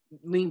don't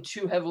lean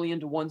too heavily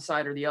into one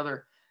side or the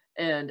other.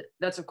 And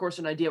that's, of course,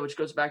 an idea which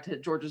goes back to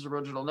George's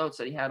original notes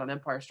that he had on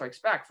Empire Strikes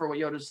Back for what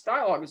Yoda's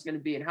dialogue is going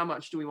to be and how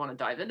much do we want to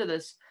dive into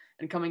this,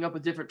 and coming up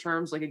with different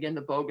terms, like, again,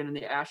 the Bogan and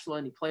the Ashla,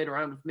 and he played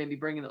around with maybe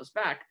bringing those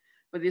back.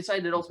 But he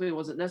decided that ultimately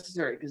wasn't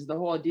necessary because the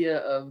whole idea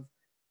of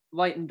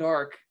light and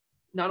dark,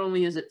 not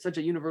only is it such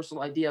a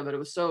universal idea, but it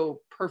was so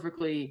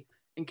perfectly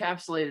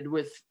encapsulated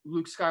with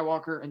Luke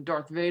Skywalker and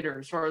Darth Vader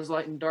as far as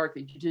light and dark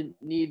that you didn't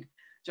need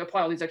to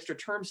apply all these extra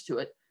terms to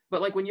it.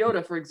 But like when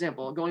Yoda, for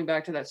example, going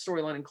back to that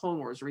storyline in Clone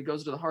Wars where he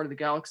goes to the heart of the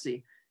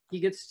galaxy, he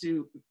gets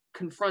to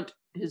confront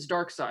his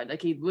dark side,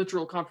 like a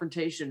literal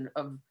confrontation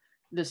of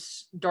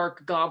this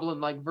dark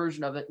goblin-like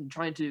version of it, and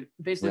trying to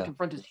basically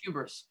confront his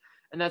hubris.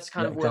 And that's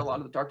kind of where a lot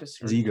of the darkness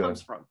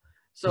comes from.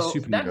 So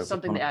that is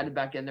something they added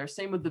back in there.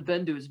 Same with the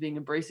Bendus being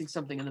embracing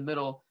something in the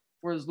middle,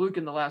 whereas Luke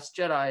in The Last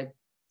Jedi,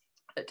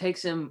 it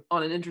takes him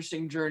on an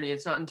interesting journey.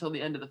 It's not until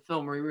the end of the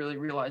film where he really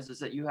realizes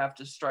that you have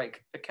to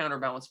strike a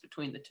counterbalance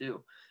between the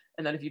two.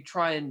 And that if you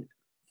try and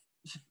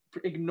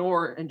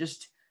ignore and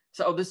just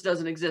say, oh, this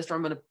doesn't exist, or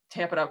I'm going to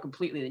tap it out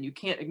completely, then you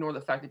can't ignore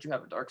the fact that you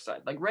have a dark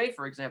side. Like Rey,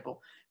 for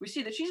example, we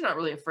see that she's not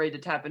really afraid to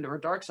tap into her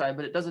dark side,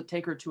 but it doesn't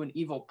take her to an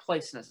evil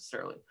place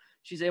necessarily.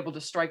 She's able to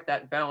strike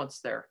that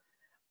balance there.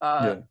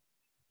 And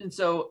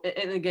so,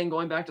 and again,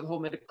 going back to the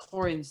whole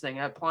midichlorians thing,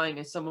 applying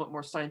a somewhat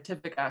more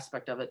scientific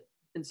aspect of it.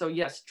 And so,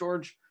 yes,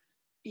 George,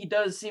 he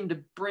does seem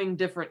to bring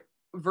different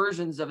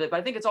versions of it, but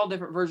I think it's all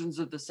different versions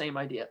of the same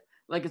idea.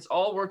 Like it's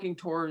all working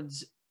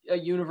towards a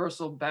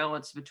universal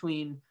balance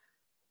between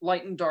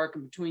light and dark,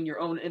 and between your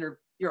own inner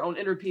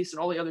peace and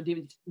all the other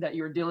demons that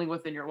you're dealing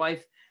with in your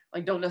life.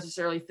 Like, don't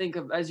necessarily think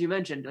of, as you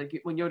mentioned, like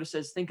when Yoda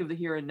says, think of the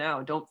here and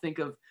now. Don't think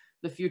of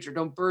the future.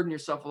 Don't burden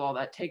yourself with all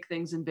that. Take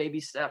things in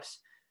baby steps,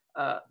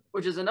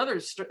 which is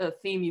another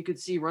theme you could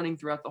see running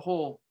throughout the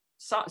whole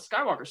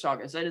Skywalker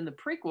saga. Is that in the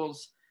prequels,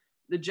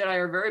 the Jedi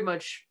are very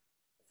much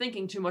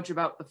thinking too much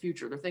about the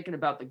future. They're thinking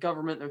about the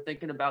government. They're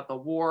thinking about the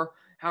war.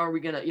 How are we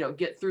going to,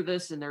 get through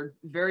this? And they're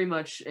very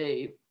much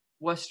a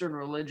Western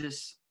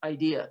religious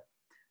idea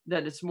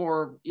that it's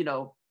more,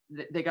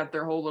 they got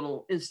their whole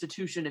little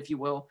institution, if you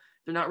will.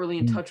 They're not really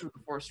in touch with the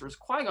Force. Whereas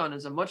Qui-Gon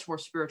is a much more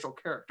spiritual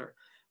character,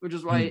 which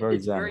is why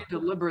it's very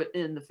deliberate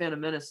in the Phantom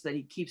Menace that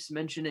he keeps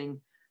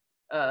mentioning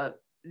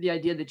the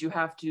idea that you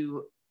have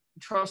to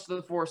trust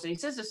the Force. And he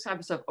says this type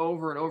of stuff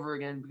over and over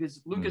again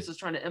because Lucas is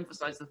trying to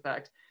emphasize the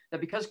fact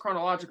that because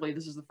chronologically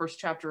this is the first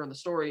chapter in the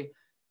story,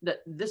 that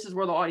this is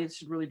where the audience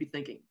should really be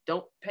thinking.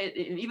 Don't pay,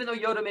 even though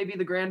Yoda may be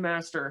the Grand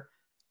Master,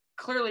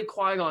 clearly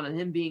Qui-Gon and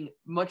him being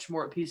much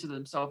more at peace with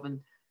himself and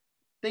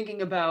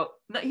thinking about,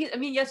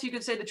 yes, you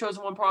could say the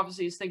Chosen One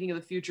prophecy is thinking of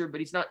the future, but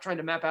he's not trying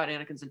to map out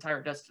Anakin's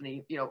entire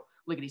destiny,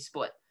 lickety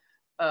split.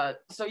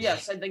 So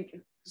yes, I think,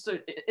 so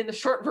in the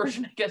short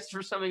version, I guess,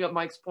 for summing up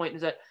Mike's point,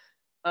 is that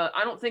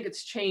I don't think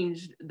it's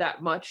changed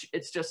that much.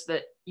 It's just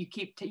that he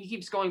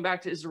keeps going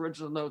back to his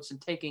original notes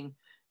and taking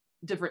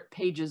different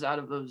pages out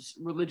of those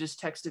religious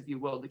texts, if you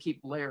will, to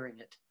keep layering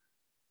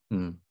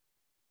it.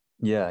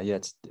 Yeah,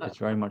 it's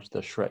very much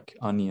the Shrek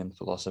onion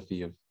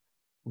philosophy of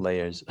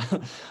layers.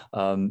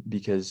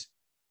 Because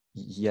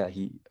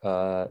he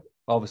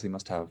obviously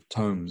must have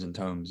tomes and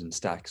tomes and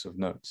stacks of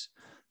notes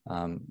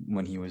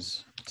when he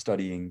was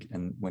studying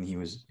and when he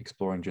was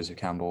exploring Joseph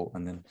Campbell,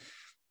 and then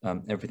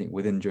everything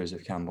within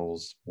Joseph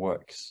Campbell's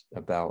works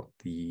about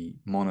the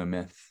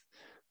monomyth,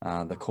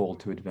 the call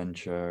to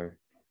adventure,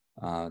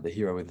 the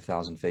hero with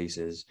 1,000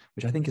 faces,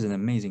 which I think is an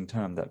amazing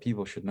term that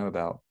people should know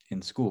about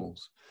in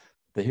schools.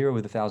 The hero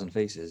with 1,000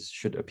 faces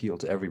should appeal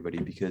to everybody,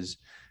 because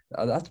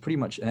that's pretty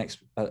much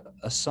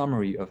a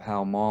summary of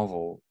how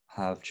Marvel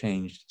have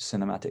changed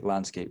cinematic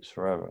landscapes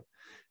forever.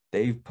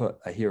 They've put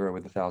a hero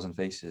with 1,000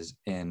 faces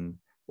in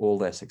all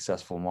their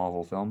successful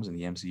Marvel films in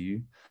the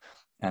MCU,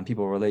 and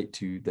people relate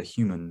to the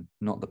human,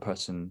 not the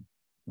person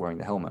wearing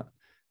the helmet,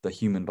 the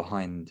human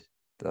behind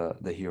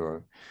the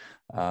hero.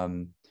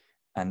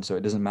 And so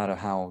it doesn't matter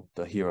how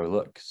the hero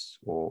looks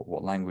or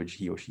what language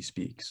he or she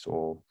speaks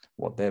or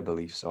what their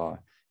beliefs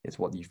are. It's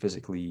what you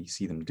physically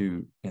see them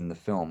do in the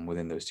film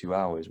within those 2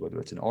 hours, whether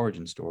it's an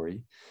origin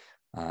story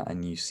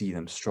and you see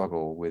them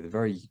struggle with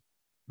very,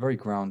 very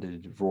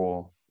grounded,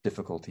 raw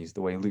difficulties,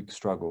 the way Luke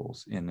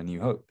struggles in A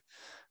New Hope.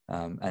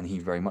 And he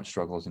very much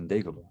struggles in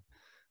Dagobah.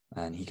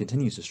 And he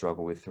continues to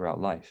struggle with throughout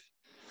life.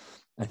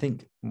 I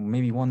think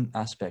maybe one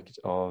aspect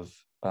of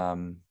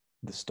the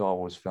Star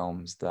Wars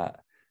films that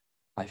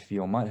I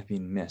feel might have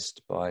been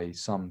missed by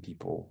some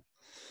people,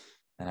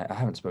 and I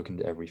haven't spoken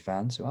to every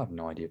fan, so I have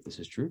no idea if this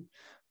is true,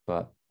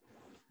 but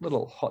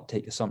little hot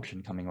take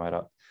assumption coming right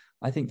up.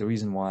 I think the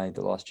reason why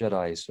The Last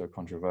Jedi is so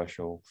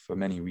controversial for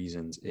many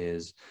reasons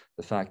is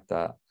the fact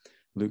that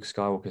Luke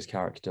Skywalker's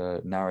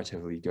character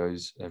narratively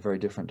goes a very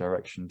different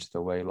direction to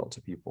the way lots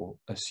of people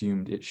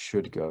assumed it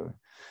should go.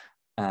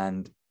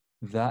 And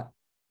that,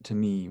 to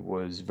me,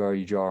 was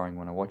very jarring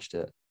when I watched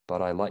it,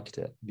 but I liked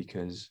it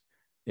because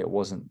it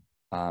wasn't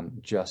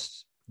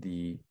just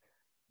the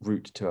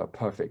route to a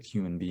perfect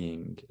human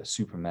being, a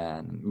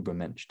Superman, an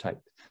Ubermensch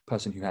type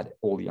person who had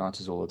all the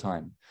answers all the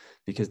time,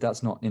 because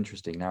that's not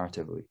interesting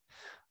narratively.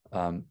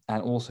 And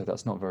also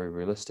that's not very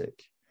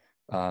realistic.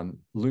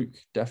 Luke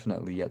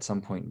definitely at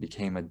some point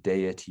became a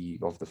deity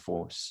of the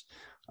Force,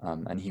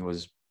 and he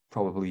was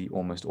probably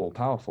almost all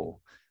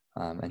powerful.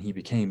 And he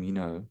became,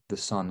 the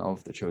son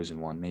of the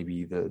Chosen One,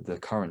 maybe the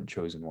current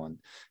Chosen One.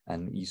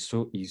 And you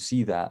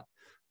see that.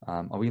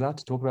 Are we allowed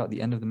to talk about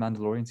the end of The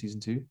Mandalorian season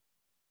 2?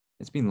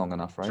 It's been long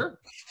enough, right?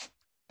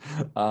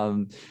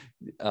 Sure.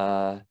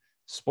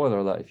 Spoiler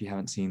alert if you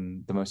haven't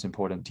seen the most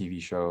important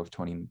TV show of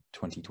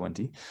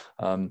 2020.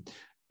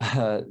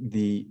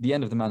 The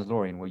end of The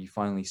Mandalorian, where you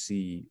finally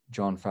see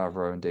Jon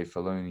Favreau and Dave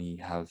Filoni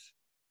have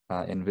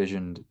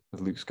envisioned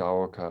Luke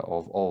Skywalker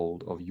of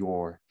old, of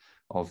yore,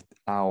 of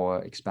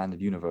our expanded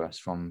universe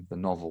from the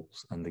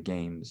novels and the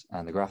games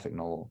and the graphic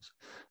novels,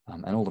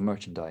 and all the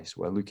merchandise,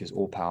 where Luke is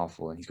all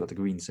powerful and he's got the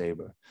green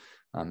saber,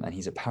 and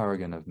he's a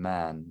paragon of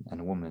man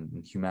and woman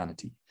and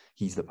humanity.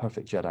 He's the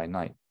perfect Jedi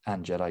Knight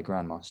and Jedi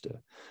Grandmaster.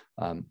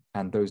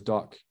 And those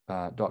dark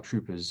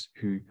troopers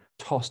who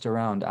tossed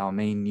around our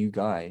main new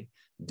guy,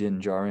 Din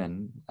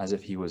Djarin, as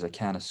if he was a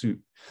can of soup,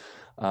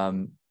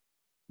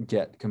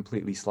 get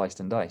completely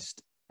sliced and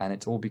diced. And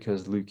it's all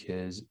because Luke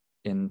is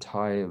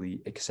entirely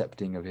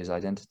accepting of his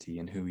identity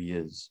and who he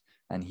is,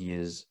 and he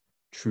is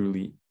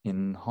truly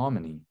in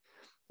harmony.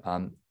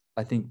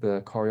 I think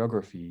the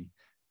choreography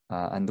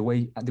and the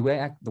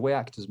way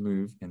actors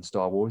move in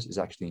Star Wars is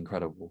actually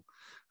incredible.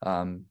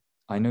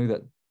 I know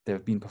that there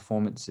have been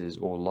performances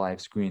or live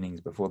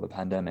screenings before the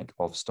pandemic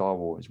of Star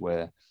Wars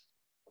where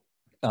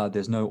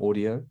there's no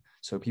audio,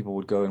 So people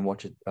would go and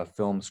watch a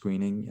film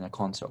screening in a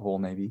concert hall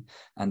maybe,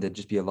 and there'd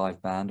just be a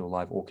live band or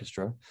live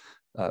orchestra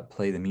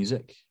play the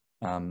music.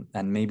 And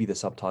maybe the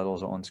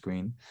subtitles are on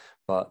screen,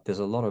 but there's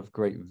a lot of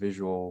great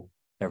visual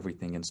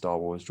everything in Star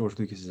Wars. George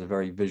Lucas is a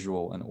very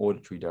visual and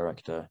auditory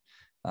director,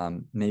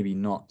 maybe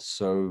not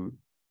so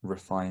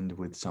refined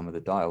with some of the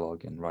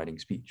dialogue and writing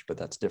speech, but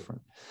that's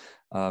different.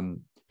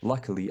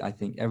 Luckily, I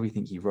think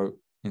everything he wrote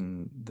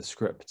in the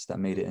scripts that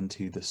made it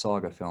into the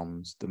saga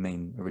films, the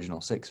main original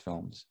 6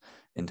 films,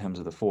 in terms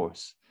of the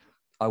Force,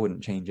 I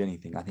wouldn't change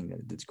anything. I think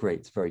that it's great.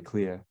 It's very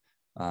clear.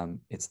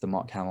 It's the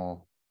Mark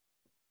Hamill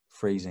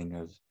phrasing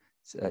of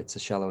it's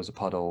as shallow as a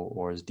puddle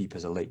or as deep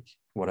as a lake,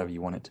 whatever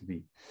you want it to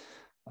be.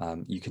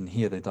 You can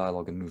hear the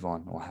dialogue and move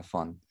on or have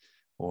fun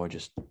or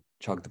just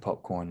chug the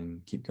popcorn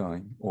and keep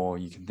going, or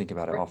you can think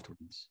about it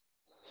afterwards.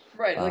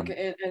 Right.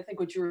 And I think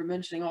what you were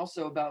mentioning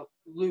also about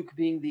Luke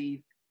being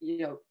the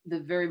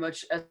very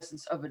much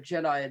essence of a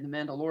Jedi in The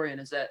Mandalorian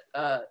is that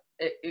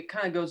it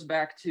kind of goes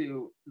back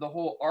to the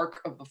whole arc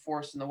of the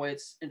Force and the way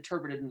it's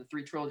interpreted in the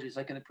 3 trilogies.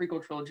 Like in the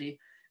prequel trilogy,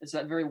 it's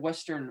that very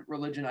Western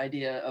religion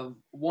idea of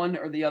one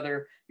or the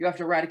other. You have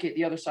to eradicate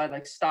the other side,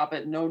 like stop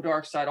it, no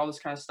dark side, all this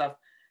kind of stuff.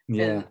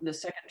 Yeah. And the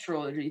second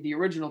trilogy, the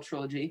original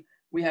trilogy,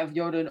 we have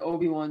Yoda and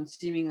Obi-Wan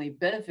seemingly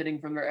benefiting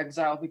from their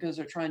exile because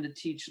they're trying to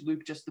teach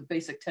Luke just the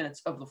basic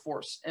tenets of the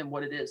Force and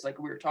what it is, like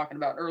we were talking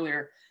about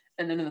earlier.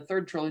 And then in the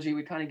third trilogy,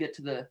 we kind of get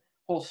to the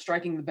whole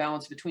striking the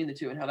balance between the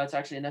two and how that's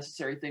actually a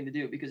necessary thing to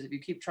do. Because if you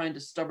keep trying to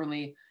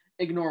stubbornly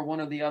ignore one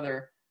or the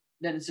other,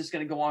 then it's just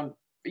going to go on.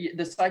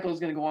 The cycle is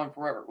going to go on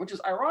forever, which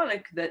is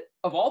ironic that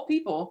of all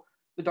people,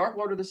 the Dark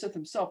Lord of the Sith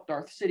himself,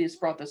 Darth Sidious,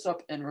 brought this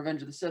up in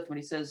Revenge of the Sith when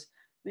he says,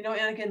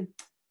 Anakin,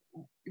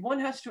 one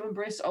has to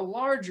embrace a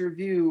larger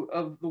view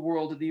of the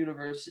world of the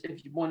universe if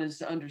one is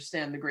to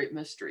understand the great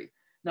mystery,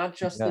 not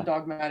just the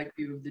dogmatic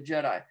view of the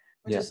Jedi,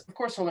 which is, of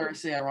course,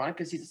 hilariously ironic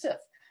because he's a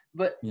Sith.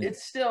 But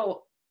it's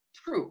still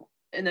true,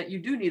 and that you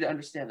do need to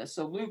understand this.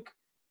 So Luke,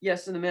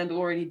 yes, in The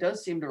Mandalorian, he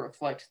does seem to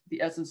reflect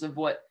the essence of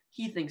what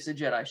he thinks a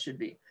Jedi should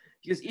be.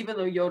 Because even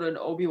though Yoda and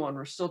Obi-Wan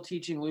were still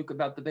teaching Luke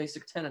about the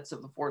basic tenets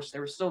of the Force, they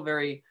were still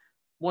very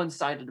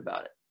one-sided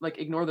about it. Like,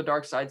 ignore the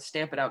dark side,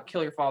 stamp it out,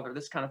 kill your father,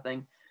 this kind of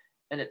thing.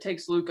 And it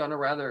takes Luke on a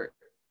rather,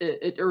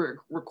 it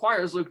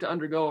requires Luke to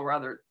undergo a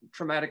rather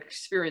traumatic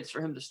experience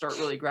for him to start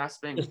really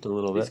grasping just a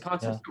little these bit,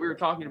 concepts that we were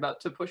talking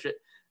about to push it,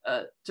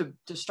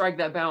 to strike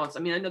that balance. I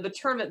mean, I know the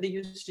term that they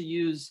used to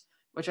use,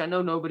 which I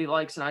know nobody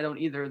likes and I don't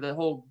either, the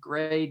whole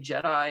gray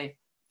Jedi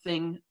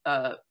thing,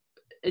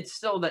 it's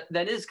still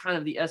that is kind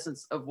of the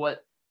essence of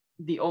what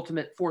the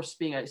ultimate Force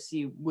being I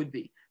see would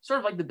be. Sort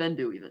of like the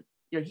Bendu even.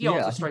 He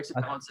also strikes a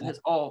balance and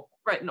is all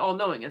right and all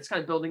knowing. It's kind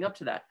of building up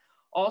to that.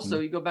 Also,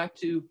 you go back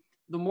to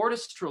the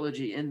Mortis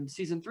trilogy in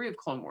season 3 of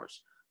Clone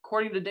Wars.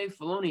 According to Dave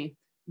Filoni,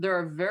 there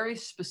are very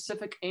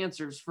specific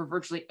answers for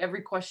virtually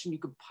every question you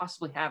could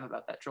possibly have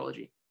about that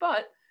trilogy.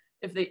 But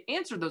if they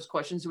answered those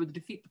questions, it would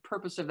defeat the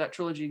purpose of that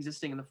trilogy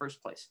existing in the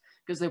first place,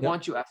 because they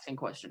want you asking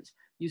questions.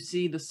 You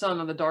see the son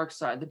on the dark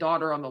side, the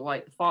daughter on the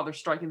light, the father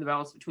striking the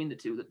balance between the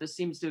two, that this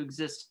seems to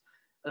exist.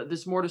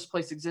 This Mortis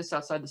place exists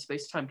outside the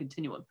space-time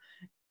continuum.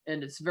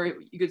 And it's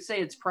very, you could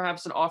say it's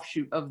perhaps an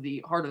offshoot of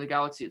the heart of the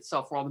galaxy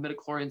itself, where all the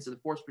midichlorians and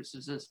the Force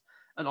priestesses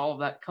and all of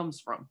that comes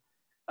from.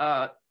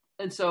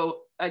 And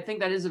so I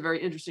think that is a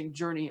very interesting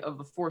journey of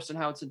the Force and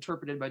how it's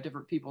interpreted by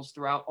different peoples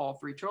throughout all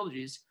 3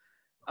 trilogies.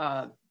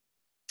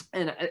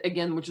 And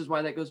again, which is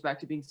why that goes back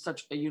to being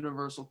such a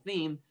universal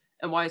theme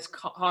and why it's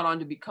caught on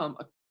to become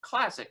a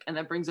classic. And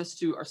that brings us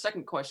to our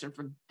second question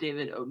from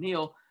David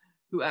O'Neill,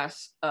 who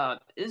asks,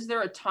 is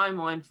there a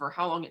timeline for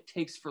how long it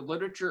takes for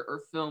literature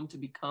or film to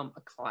become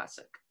a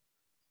classic?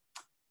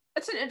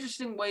 That's an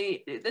interesting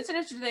way. That's an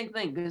interesting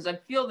thing, because I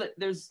feel that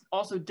there's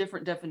also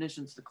different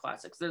definitions to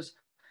classics. There's,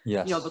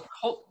 the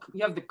cult,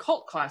 you have the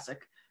cult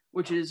classic,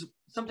 which is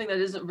something that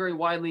isn't very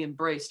widely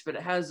embraced, but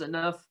it has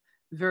enough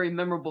very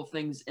memorable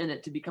things in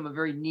it to become a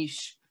very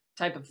niche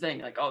type of thing.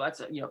 Like, oh,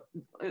 that's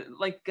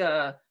like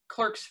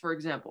Clerks, for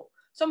example.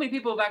 So many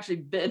people have actually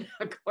been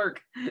a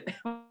clerk.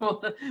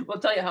 will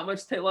tell you how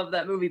much they love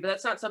that movie, but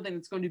that's not something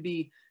that's going to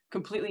be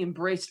completely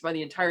embraced by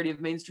the entirety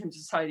of mainstream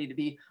society to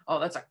be, oh,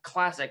 that's a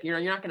classic. You're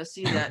not going to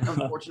see that,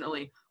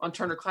 unfortunately, on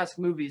Turner Classic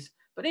Movies.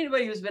 But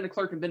anybody who's been a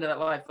clerk and been to that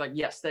life, like,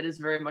 yes, that is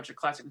very much a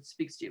classic that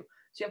speaks to you.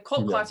 So you have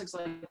cult classics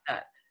like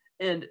that.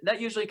 And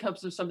that usually comes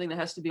from something that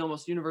has to be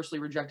almost universally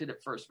rejected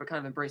at first, but kind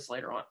of embraced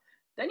later on.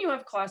 Then you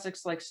have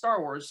classics like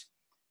Star Wars,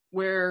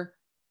 where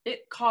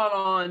it caught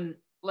on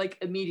like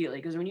immediately.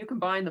 Because when you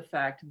combine the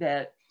fact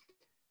that,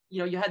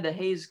 you had the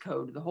Hays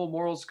Code, the whole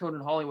morals code in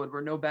Hollywood,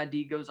 where no bad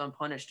deed goes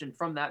unpunished. And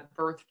from that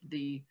birthed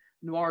the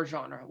noir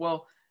genre.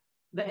 Well,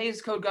 the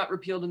Hays Code got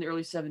repealed in the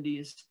early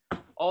 70s.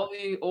 All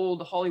the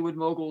old Hollywood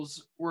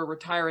moguls were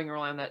retiring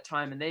around that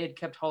time, and they had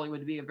kept Hollywood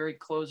to be a very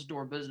closed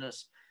door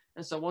business.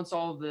 And so once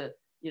all of the,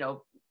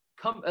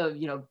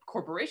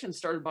 corporations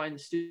started buying the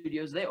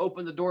studios, they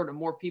opened the door to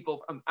more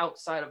people from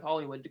outside of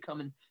Hollywood to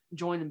come and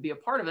join and be a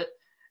part of it.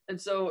 And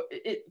so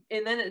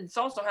and then it's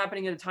also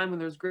happening at a time when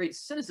there's great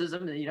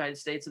cynicism in the United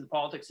States and the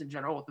politics in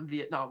general with the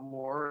Vietnam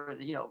War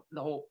and, you know,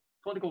 the whole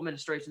political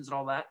administrations and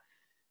all that.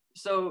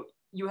 So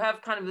you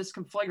have kind of this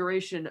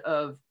conflagration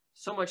of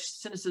so much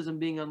cynicism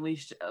being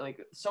unleashed, like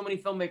so many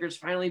filmmakers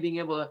finally being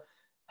able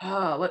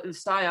to let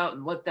this die out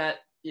and let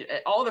that,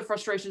 all the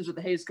frustrations with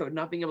the Hays Code,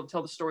 not being able to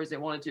tell the stories they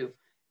wanted to,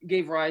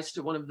 gave rise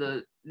to one of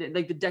the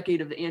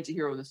decade of the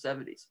anti-hero in the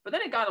 70s. But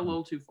then it got a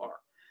little too far.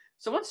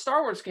 So once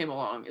Star Wars came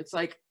along, it's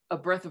like a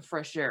breath of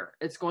fresh air.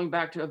 It's going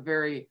back to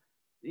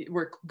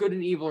where good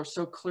and evil are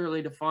so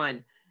clearly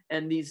defined.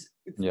 And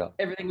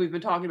everything we've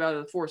been talking about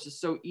of the Force is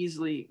so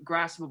easily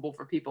graspable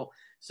for people.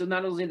 So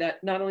not only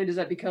does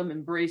that become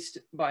embraced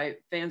by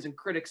fans and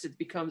critics, it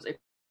becomes a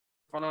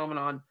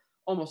phenomenon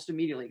almost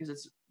immediately, because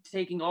it's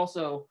taking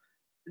also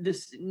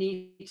this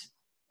neat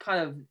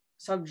kind of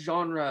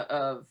subgenre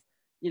of,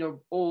 you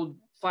know, old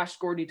Flash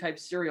Gordon type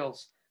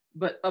serials,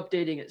 but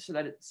updating it so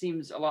that it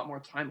seems a lot more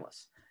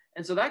timeless.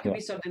 And so that could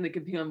be something that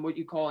could become what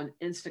you call an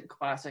instant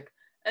classic.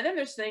 And then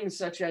there's things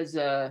such as,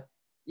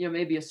 you know,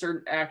 maybe a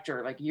certain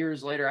actor, like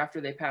years later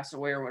after they pass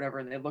away or whatever,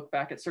 and they look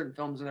back at certain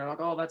films and they're like,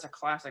 oh, that's a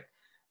classic.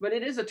 But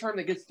it is a term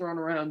that gets thrown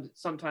around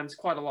sometimes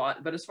quite a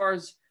lot. But as far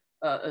as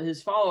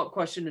his follow-up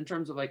question in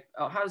terms of like,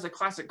 how does a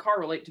classic car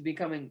relate to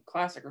becoming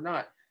classic or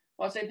not?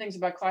 Well, I'll say things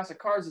about classic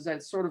cars is that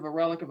it's sort of a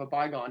relic of a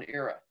bygone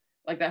era.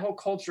 Like that whole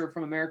culture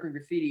from American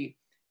Graffiti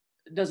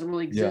doesn't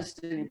really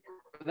exist anymore.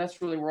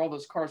 That's really where all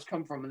those cars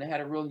come from, and they had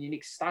a real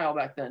unique style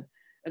back then.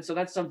 And so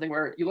that's something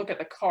where you look at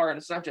the car and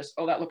it's not just,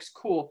 oh, that looks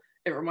cool.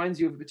 It reminds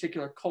you of a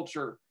particular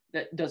culture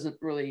that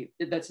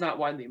that's not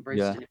widely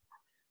embraced anymore.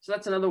 So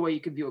that's another way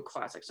you could view a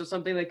classic. So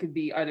something that could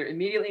be either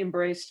immediately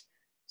embraced,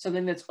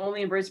 something that's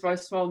only embraced by a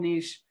small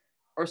niche,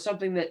 or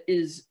something that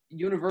is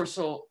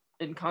universal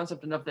in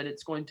concept enough that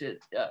it's going to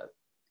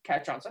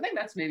catch on. So I think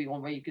that's maybe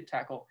one way you could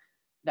tackle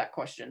that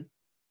question.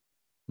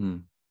 What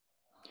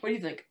do you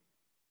think?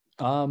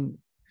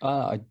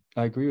 I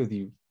agree with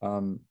you.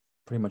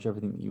 Pretty much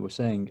everything that you were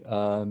saying.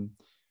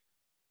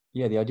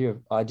 Yeah, the idea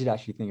of, I did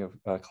actually think of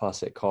a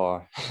classic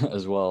car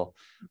as well,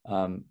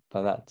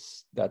 but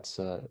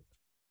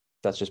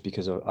that's just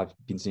because I've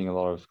been seeing a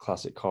lot of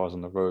classic cars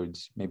on the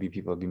roads. Maybe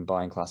people have been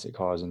buying classic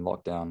cars in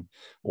lockdown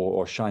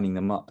or shining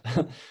them up.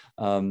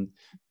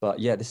 But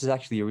yeah, this is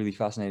actually a really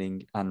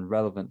fascinating and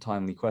relevant,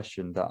 timely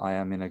question that I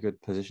am in a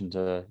good position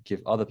to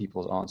give other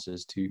people's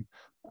answers to,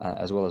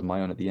 as well as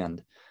my own at the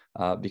end,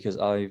 because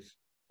I've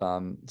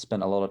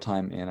spent a lot of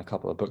time in a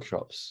couple of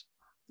bookshops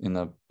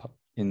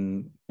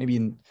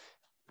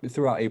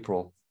throughout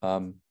April.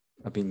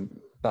 I've been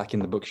back in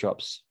the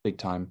bookshops big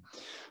time.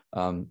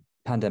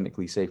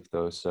 Pandemically safe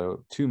though,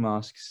 so 2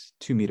 masks,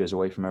 2 meters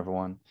away from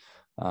everyone,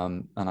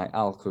 and I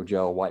alcohol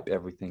gel wipe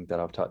everything that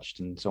I've touched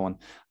and so on.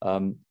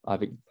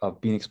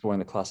 I've been exploring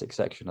the classic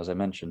section, as I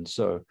mentioned.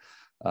 So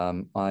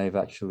I've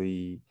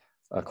actually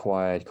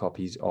acquired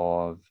copies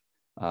of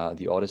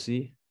the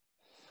Odyssey,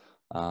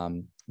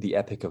 the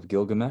Epic of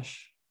Gilgamesh,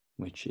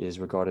 which is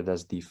regarded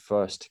as the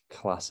first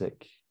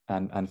classic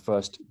and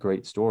first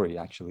great story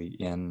actually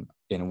in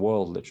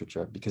world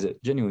literature, because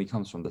it genuinely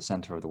comes from the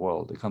center of the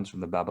world. It comes from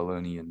the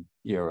Babylonian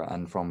era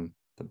and from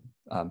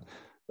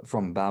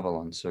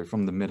Babylon, so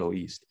from the Middle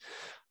East,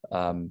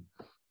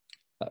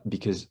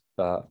 because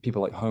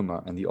people like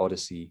Homer and the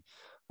Odyssey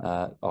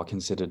are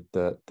considered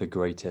the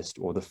greatest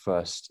or the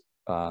first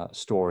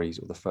stories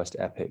or the first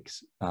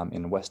epics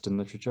in Western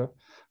literature.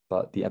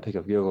 But the Epic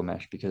of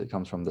Gilgamesh, because it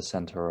comes from the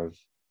center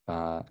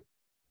of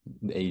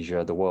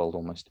Asia, the world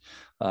almost,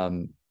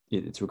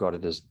 it's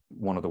regarded as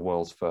one of the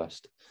world's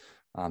first.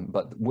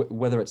 But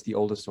whether it's the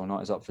oldest or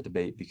not is up for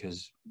debate,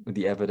 because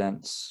the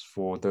evidence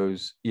for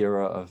those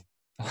era of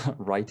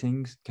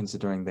writings,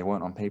 considering they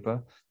weren't on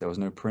paper, there was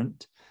no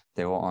print,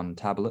 they were on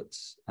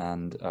tablets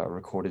and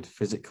recorded,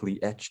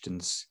 physically etched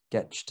and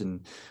sketched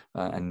and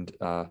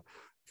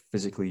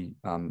physically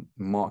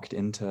marked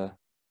into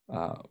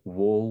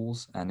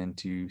walls and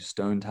into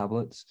stone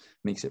tablets,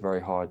 makes it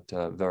very hard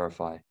to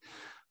verify.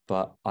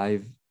 But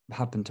I've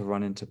happened to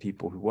run into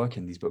people who work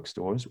in these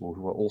bookstores or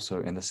who are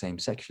also in the same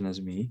section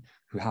as me,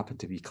 who happen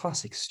to be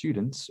classics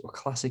students or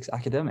classics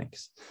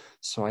academics.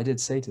 So I did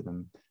say to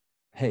them,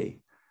 hey,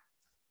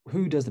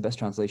 who does the best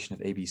translation of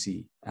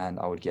ABC?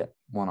 And I would get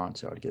one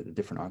answer, I'd get a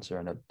different answer,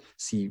 and I'd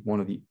see one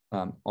of the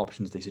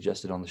options they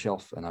suggested on the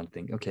shelf, and I'd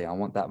think, okay, I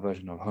want that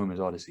version of Homer's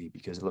Odyssey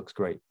because it looks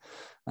great.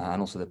 And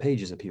also the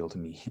pages appeal to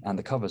me, and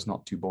the cover's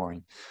not too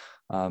boring.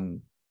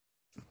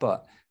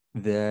 But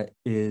there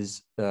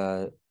is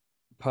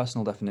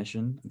personal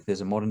definition. There's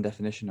a modern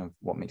definition of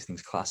what makes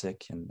things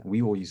classic, and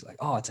we all use like,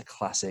 oh, it's a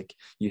classic.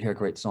 You hear a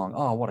great song,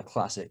 oh, what a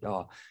classic.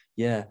 Oh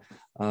yeah,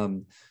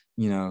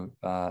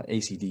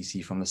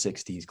 AC/DC from the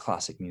 60s,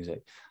 classic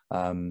music.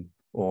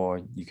 Or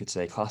you could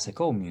say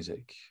classical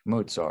music,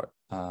 Mozart,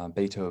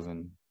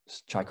 Beethoven,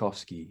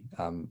 Tchaikovsky.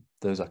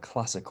 Those are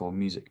classical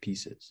music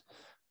pieces.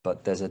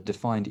 But there's a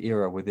defined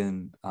era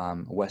within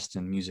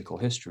Western musical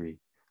history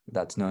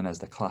that's known as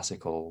the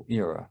classical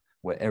era,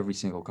 where every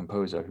single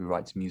composer who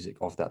writes music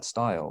of that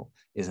style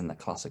is in the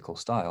classical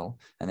style,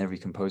 and every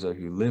composer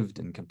who lived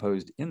and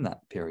composed in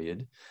that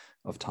period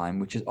of time,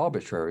 which is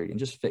arbitrary and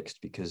just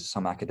fixed because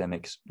some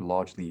academics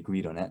largely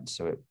agreed on it,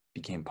 so it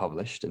became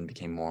published and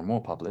became more and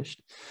more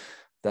published.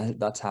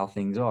 That's how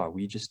things are.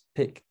 We just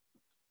pick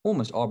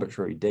almost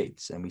arbitrary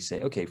dates and we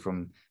say, okay,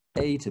 from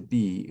A to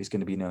B is going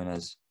to be known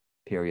as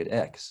period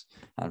X,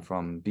 and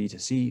from B to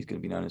C is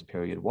going to be known as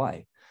period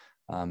Y.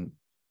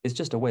 It's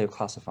just a way of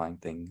classifying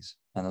things.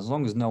 And as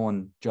long as no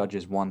one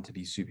judges one to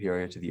be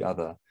superior to the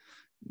other,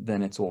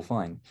 then it's all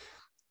fine.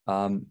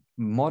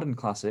 Modern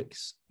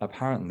classics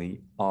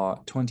apparently are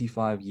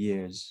 25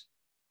 years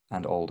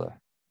and older.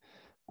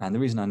 And the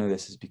reason I know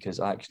this is because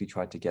I actually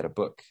tried to get a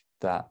book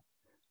that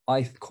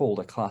I called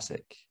a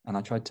classic, and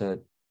I tried to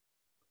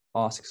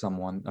ask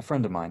someone, a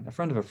friend of mine, a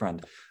friend of a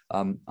friend.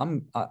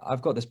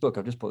 I've got this book.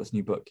 I've just bought this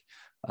new book.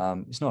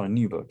 It's not a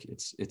new book.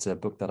 It's a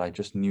book that I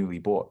just newly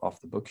bought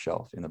off the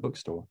bookshelf in the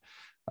bookstore.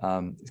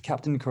 It's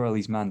Captain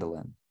Corelli's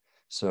Mandolin.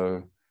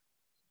 So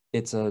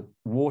it's a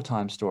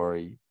wartime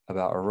story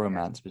about a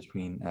romance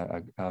between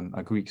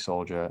a Greek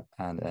soldier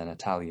and an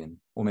Italian,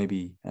 or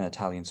maybe an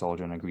Italian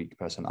soldier and a Greek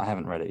person. I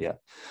haven't read it yet.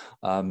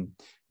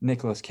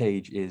 Nicolas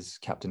Cage is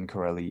Captain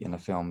Corelli in a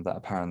film that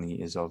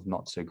apparently is of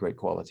not so great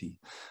quality.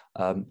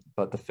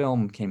 But the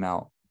film came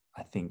out,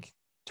 I think,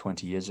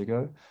 20 years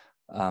ago.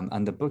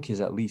 And the book is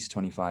at least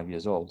 25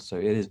 years old. So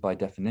it is by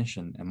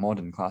definition a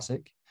modern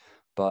classic.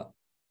 But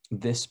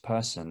this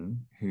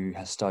person who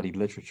has studied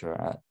literature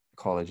at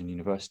college and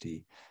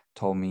university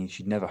told me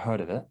she'd never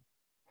heard of it,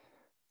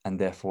 and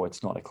therefore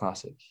it's not a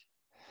classic.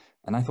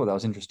 And I thought that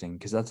was interesting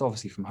because that's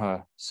obviously from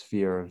her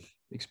sphere of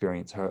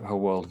experience. Her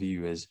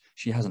worldview is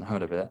she hasn't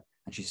heard of it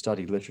and she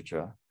studied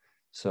literature,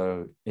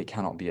 so it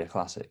cannot be a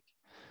classic.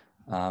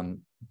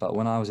 But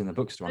when I was in the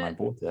bookstore and I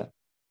bought it,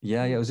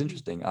 yeah, it was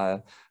interesting.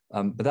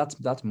 But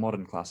that's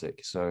modern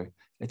classic, so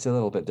it's a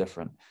little bit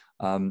different.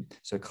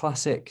 So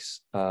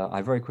classics,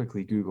 I very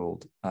quickly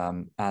Googled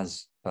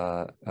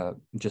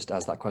just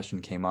as that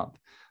question came up.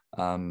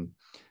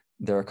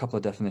 There are a couple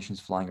of definitions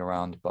flying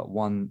around, but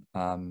one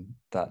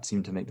that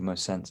seemed to make the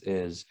most sense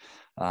is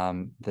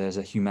there's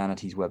a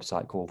humanities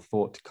website called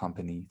Thought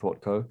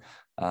Co,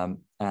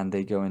 and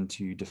they go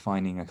into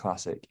defining a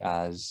classic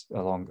as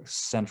along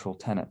central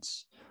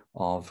tenets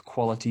of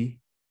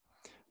quality,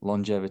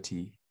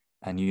 longevity,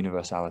 and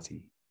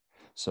universality.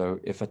 So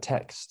if a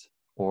text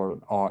or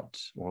an art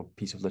or a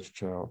piece of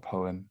literature or a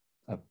poem,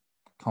 a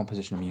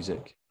composition of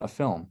music, a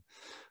film,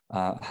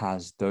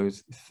 has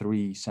those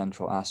three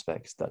central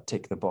aspects that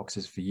tick the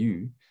boxes for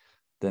you,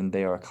 then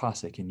they are a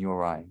classic in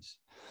your eyes.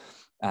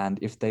 And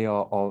if they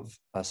are of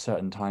a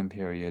certain time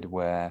period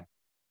where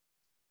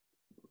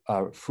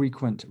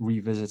frequent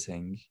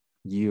revisiting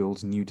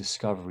yields new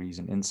discoveries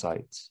and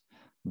insights,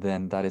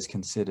 then that is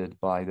considered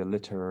by the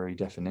literary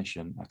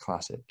definition a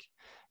classic.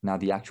 Now,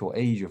 the actual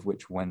age of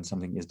which when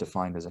something is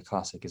defined as a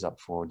classic is up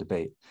for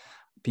debate.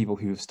 People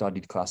who have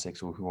studied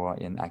classics or who are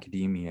in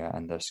academia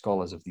and they're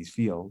scholars of these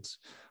fields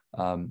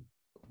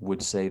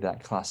would say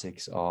that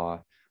classics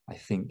are, I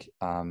think,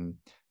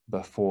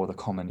 before the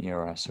Common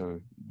Era, so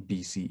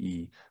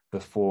BCE,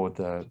 before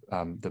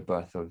the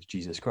birth of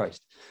Jesus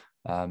Christ.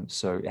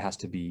 So it has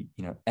to be,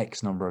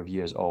 X number of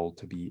years old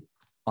to be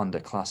under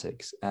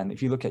classics. And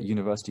if you look at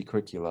university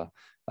curricula,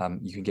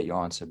 you can get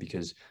your answer,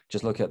 because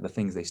just look at the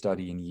things they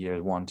study in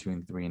years 1, 2,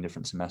 and 3 in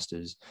different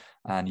semesters,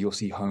 and you'll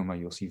see Homer,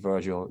 you'll see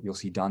Virgil, you'll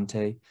see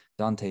Dante.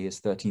 Dante is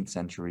 13th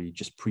century,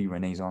 just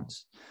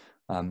pre-Renaissance.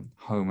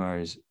 Homer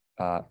is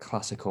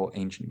classical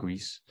ancient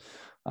Greece.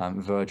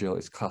 Virgil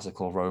is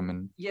classical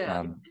Roman.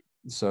 Yeah.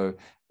 So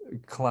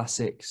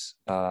classics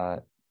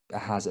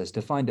has a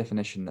defined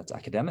definition that's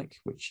academic,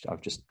 which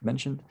I've just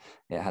mentioned.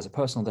 It has a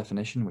personal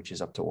definition, which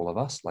is up to all of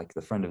us, like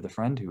the friend of the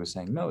friend who was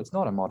saying, no, it's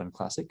not a modern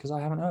classic because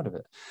I haven't heard of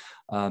it.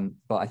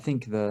 But I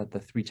think the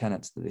three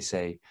tenets that they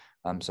say,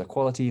 so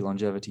quality,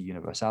 longevity,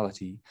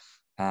 universality,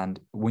 and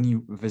when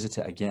you visit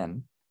it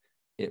again,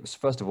 it's,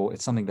 first of all,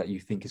 it's something that you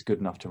think is good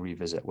enough to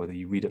revisit, whether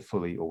you read it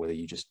fully or whether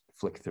you just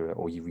flick through it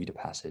or you read a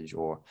passage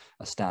or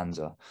a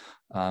stanza.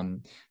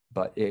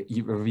 But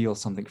you reveal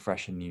something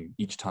fresh and new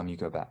each time you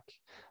go back.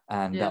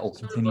 And that will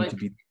continue to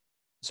be,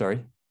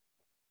 sorry?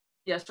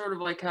 Yeah, sort of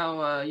like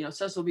how,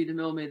 Cecil B.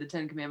 DeMille made the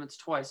Ten Commandments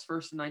twice,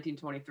 first in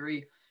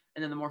 1923,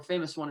 and then the more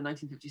famous one in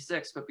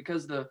 1956. But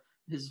because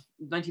his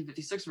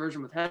 1956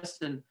 version with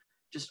Heston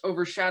just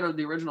overshadowed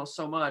the original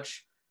so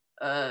much,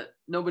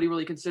 nobody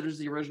really considers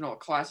the original a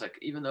classic,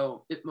 even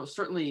though it most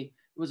certainly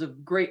was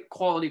of great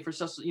quality for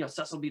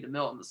Cecil B.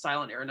 DeMille in the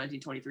silent era in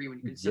 1923, when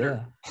you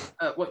consider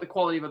what the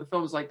quality of the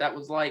films like that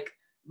was like.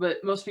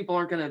 But most people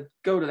aren't going to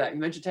go to that. You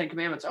mentioned Ten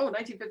Commandments. Oh,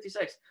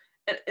 1956.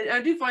 And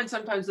I do find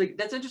sometimes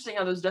that's interesting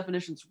how those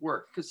definitions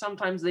work, because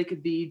sometimes they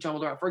could be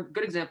jumbled around. For a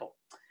good example,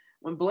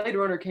 when Blade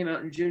Runner came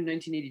out in June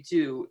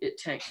 1982, it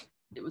tanked.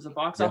 It was a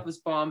box office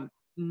bomb.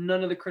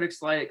 None of the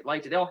critics liked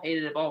it. They all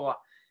hated it, blah, blah, blah.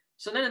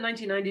 So then in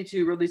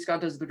 1992, Ridley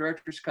Scott does the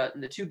director's cut,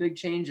 and the two big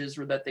changes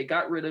were that they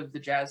got rid of the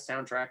jazz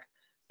soundtrack,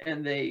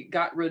 and they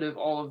got rid of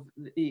all of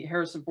the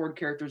Harrison Ford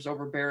characters'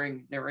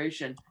 overbearing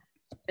narration.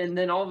 And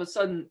then all of a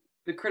sudden,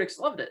 the critics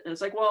loved it. And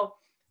it's like, well,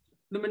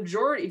 the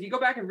majority, if you go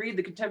back and read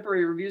the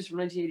contemporary reviews from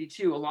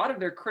 1982, a lot of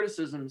their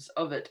criticisms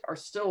of it are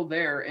still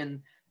there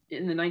in the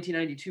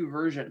 1992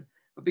 version.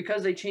 But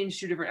because they changed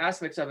two different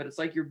aspects of it, it's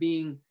like you're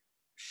being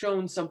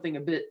shown something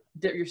a bit,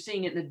 you're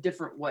seeing it in a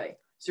different way.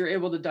 So you're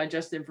able to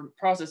digest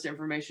process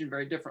information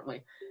very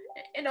differently.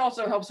 It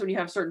also helps when you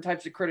have certain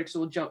types of critics who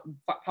will jump,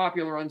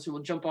 popular ones who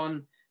will jump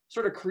on,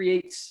 sort of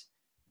creates,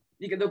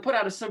 they'll put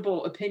out a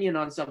simple opinion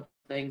on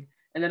something,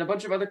 and then a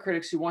bunch of other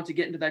critics who want to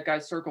get into that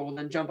guy's circle will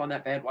then jump on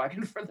that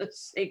bandwagon for the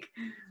sake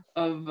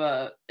of,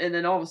 and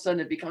then all of a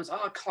sudden it becomes,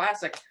 oh,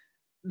 classic.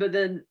 But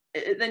then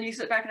you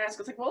sit back and ask,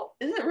 it's like, well,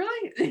 is it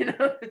really? You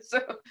know, it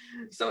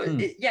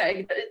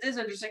is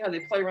interesting how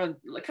they play around,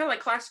 kind of like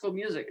classical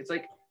music. It's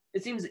like,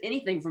 it seems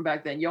anything from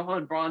back then,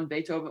 Johann Brahms,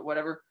 Beethoven,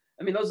 whatever.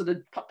 I mean, those are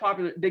the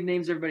popular big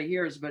names everybody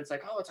hears, but it's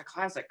like, oh, it's a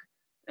classic.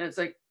 And it's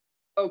like,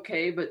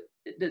 okay, but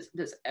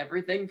does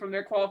everything from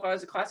there qualify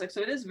as a classic?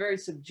 So it is very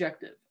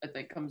subjective, I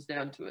think, comes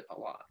down to it a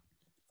lot.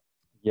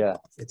 Yeah,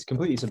 it's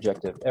completely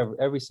subjective.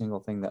 Every single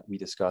thing that we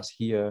discuss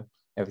here,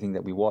 everything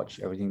that we watch,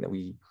 everything that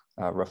we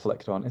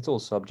reflect on, it's all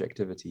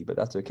subjectivity, but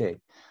that's okay.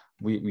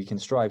 We can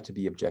strive to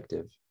be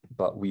objective,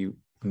 but we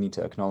need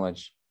to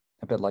acknowledge,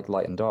 a bit like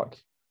light and dark,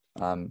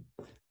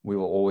 we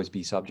will always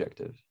be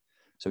subjective.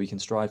 So we can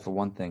strive for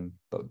one thing,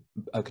 but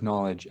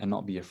acknowledge and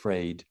not be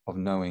afraid of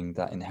knowing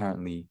that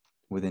inherently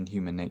within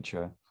human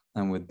nature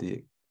and with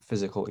the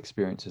physical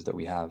experiences that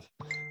we have,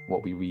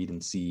 what we read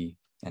and see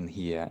and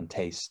hear and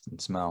taste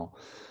and smell,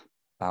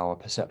 our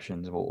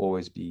perceptions will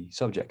always be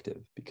subjective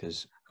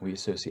because we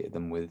associate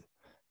them with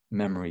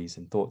memories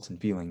and thoughts and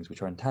feelings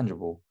which are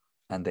intangible,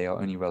 and they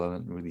are only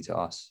relevant really to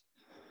us.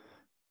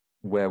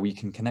 Where we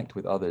can connect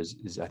with others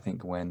is, I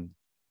think, when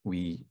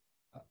we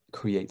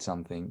create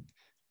something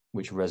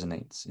which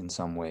resonates in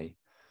some way,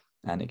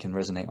 and it can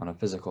resonate on a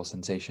physical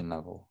sensation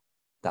level.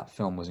 That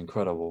film was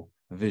incredible.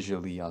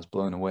 Visually, I was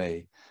blown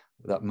away.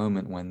 That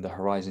moment when the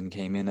horizon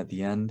came in at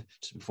the end,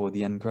 just before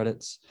the end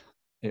credits,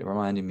 it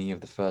reminded me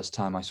of the first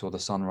time I saw the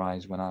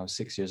sunrise when I was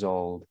 6 years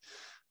old,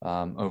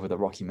 over the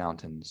Rocky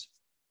Mountains.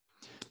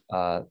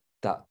 That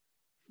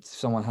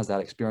someone has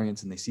that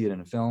experience and they see it in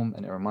a film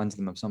and it reminds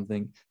them of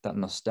something, that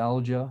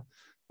nostalgia,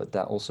 but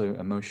that also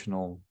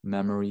emotional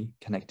memory,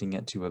 connecting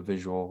it to a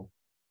visual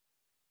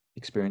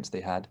experience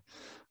they had,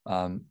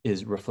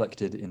 is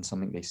reflected in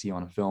something they see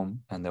on a film,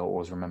 and they'll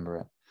always remember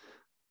it.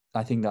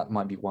 I think that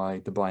might be why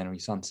the binary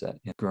sunset,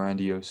 in a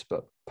grandiose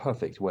but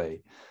perfect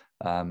way,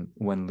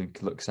 when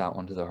Luke looks out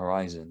onto the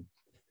horizon,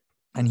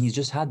 and he's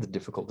just had the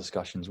difficult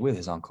discussions with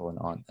his uncle and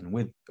aunt and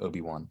with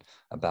Obi-Wan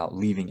about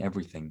leaving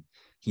everything.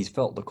 He's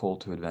felt the call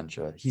to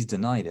adventure. He's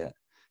denied it.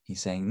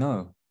 He's saying,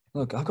 no,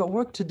 look, I've got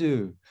work to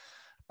do.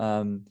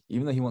 Even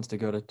though he wants to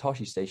go to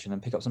Toshi Station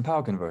and pick up some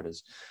power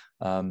converters.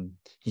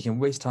 He can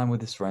waste time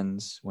with his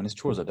friends when his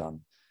chores are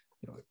done.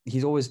 You know,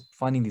 he's always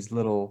finding these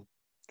little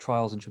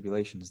trials and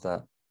tribulations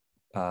that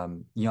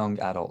young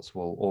adults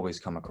will always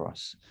come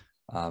across,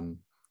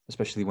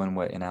 especially when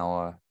we're in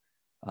our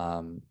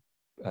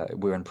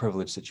we're in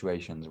privileged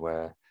situations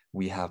where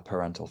we have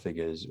parental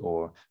figures,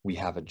 or we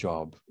have a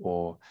job,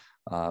 or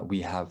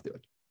we have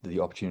the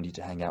opportunity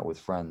to hang out with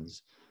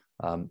friends.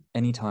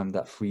 Anytime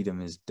that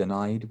freedom is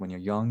denied when you're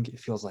young, it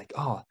feels like,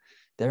 oh,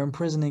 they're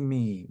imprisoning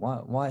me.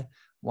 Why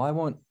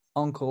won't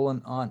uncle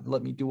and aunt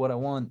let me do what I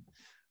want?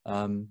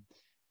 And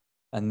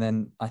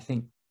then I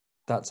think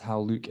that's how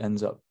Luke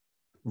ends up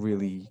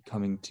really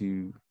coming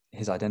to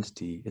his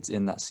identity. It's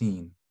in that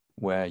scene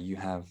where you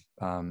have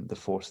the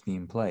Force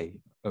theme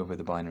play over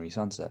the binary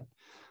sunset.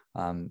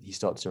 He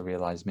starts to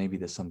realize maybe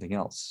there's something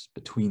else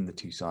between the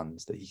two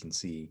suns that he can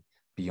see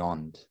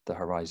beyond the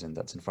horizon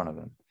that's in front of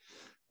him.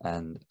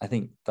 And I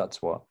think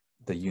that's what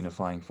the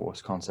unifying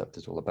force concept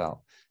is all about.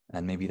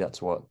 And maybe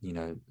that's what, you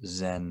know,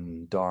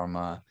 Zen,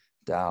 Dharma,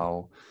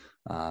 Tao,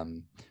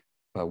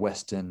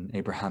 Western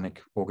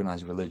Abrahamic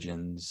organized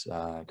religions,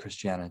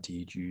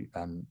 Christianity,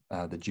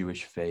 the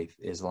Jewish faith,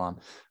 Islam,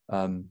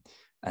 and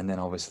then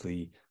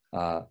obviously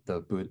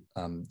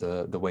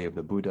the way of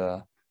the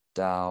Buddha,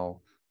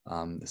 Tao,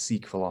 the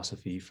Sikh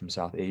philosophy from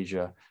South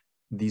Asia.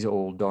 These are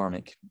all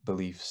dharmic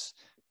beliefs,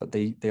 but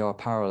they are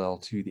parallel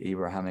to the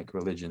Abrahamic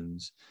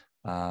religions,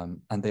 and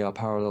they are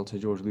parallel to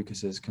George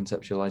Lucas's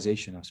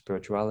conceptualization of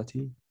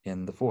spirituality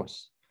in The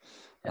Force.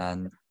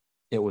 And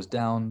it was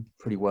down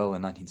pretty well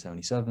in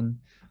 1977.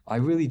 I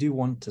really do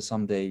want to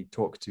someday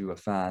talk to a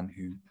fan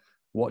who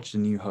watched A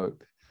New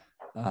Hope,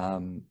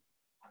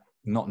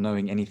 not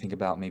knowing anything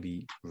about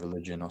maybe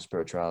religion or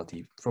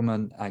spirituality, from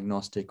an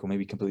agnostic or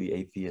maybe completely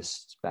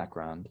atheist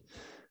background.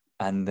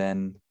 And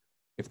then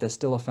if there's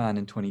still a fan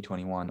in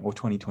 2021 or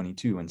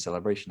 2022 when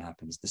Celebration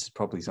happens, this is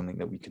probably something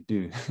that we could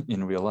do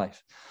in real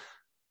life.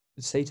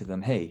 Say to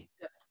them, hey,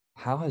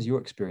 how has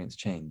your experience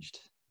changed?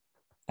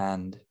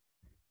 And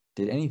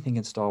did anything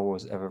in Star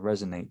Wars ever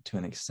resonate to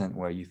an extent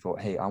where you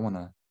thought, hey, I want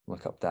to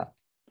look up that,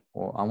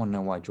 or I want to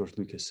know why George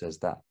Lucas says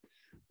that,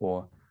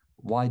 or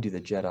why do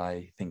the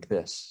Jedi think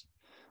this?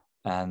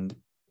 And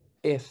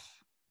if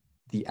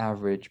the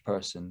average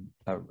person,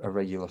 a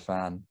regular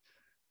fan,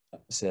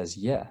 says,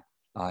 yeah,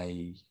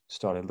 I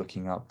started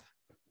looking up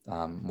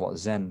what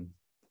Zen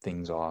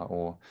things are,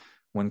 or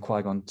when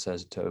Qui-Gon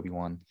says to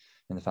Obi-Wan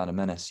in The Phantom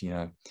Menace,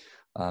 you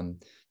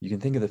can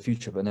think of the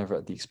future, but never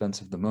at the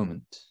expense of the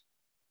moment.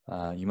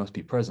 You must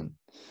be present.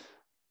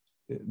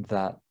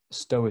 That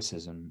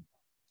stoicism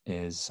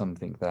is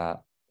something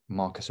that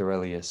Marcus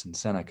Aurelius and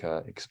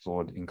Seneca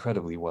explored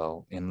incredibly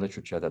well in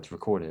literature that's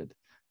recorded,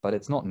 but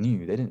it's not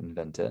new. They didn't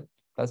invent it.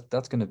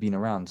 That's going to be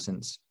around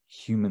since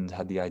humans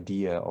had the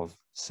idea of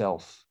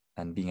self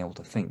and being able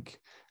to think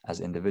as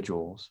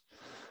individuals.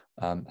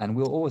 And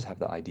we'll always have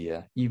that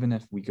idea, even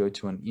if we go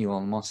to an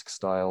Elon Musk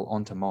style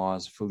onto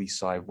Mars, fully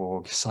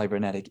cyborg,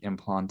 cybernetic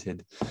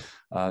implanted,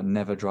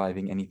 never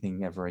driving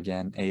anything ever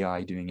again,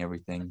 AI doing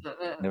everything,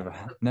 never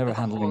That's a whole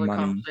handling other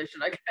money.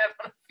 conversation I could have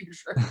on a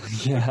future.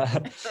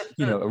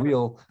 Yeah, a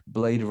real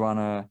Blade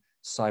Runner,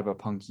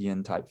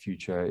 cyberpunkian type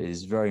future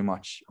is very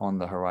much on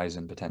the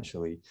horizon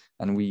potentially,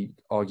 and we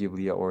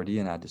arguably are already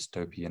in our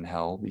dystopian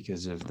hell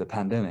because of the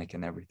pandemic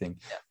and everything.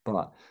 Yeah.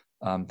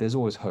 But there's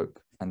always hope,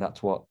 and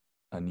that's what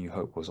A New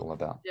Hope was all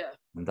about. Yeah.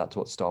 And that's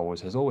what Star Wars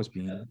has always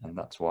been, and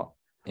that's what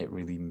it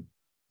really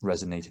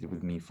resonated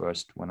with me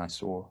first when I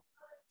saw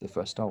the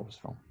first Star Wars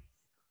film.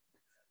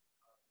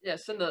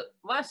 Yes, and the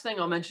last thing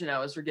I'll mention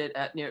now as we get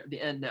at near the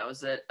end now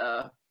is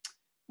that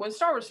when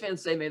Star Wars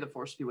fans say "May the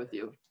Force be with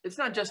you," it's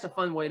not just a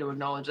fun way to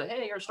acknowledge that,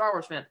 hey, you're a Star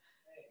Wars fan.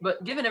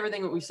 But given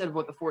everything that we said of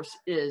what the Force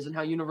is and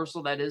how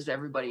universal that is to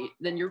everybody,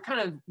 then you're kind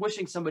of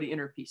wishing somebody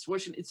inner peace.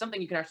 Wishing it's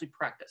something you can actually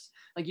practice.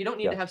 Like you don't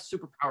need to have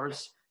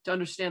superpowers to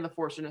understand the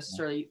Force or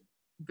necessarily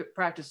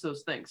practice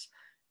those things.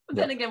 But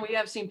then again, we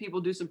have seen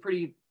people do some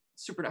pretty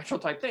supernatural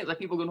type things. Like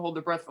people can hold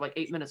their breath for like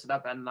 8 minutes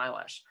without batting an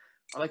eyelash.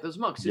 Or like those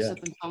monks who set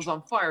themselves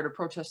on fire to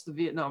protest the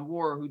Vietnam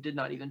War who did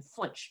not even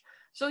flinch.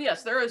 So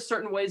yes, there are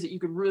certain ways that you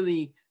can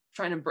really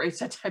try and embrace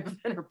that type of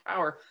inner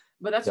power.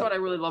 But that's what I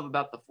really love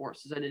about the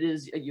Force, is that it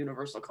is a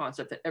universal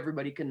concept that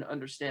everybody can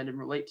understand and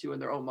relate to in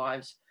their own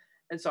lives.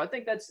 And so I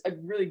think that's a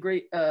really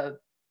great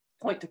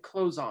point to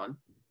close on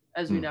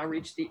as we now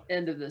reach the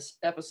end of this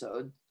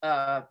episode.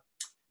 Gio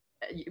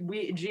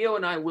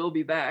and I will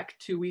be back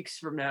 2 weeks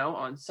from now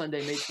on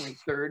Sunday, May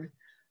 23rd,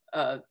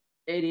 8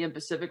 a.m.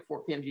 Pacific,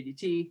 4 p.m.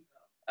 GDT.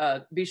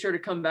 Be sure to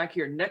come back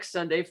here next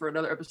Sunday for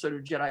another episode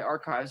of Jedi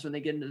Archives when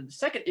they get into the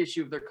second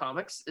issue of their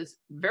comics. It's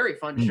a very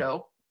fun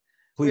show.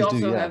 Please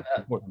do,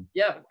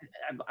 yeah.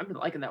 I've been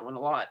liking that one a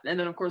lot. And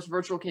then, of course,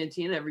 Virtual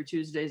Cantina every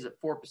Tuesdays at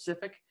 4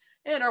 Pacific,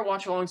 and our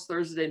watch-alongs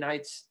Thursday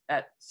nights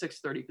at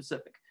 6:30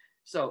 Pacific.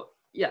 So,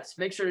 yes,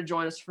 make sure to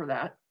join us for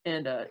that.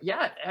 And, I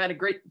had a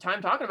great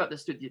time talking about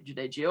this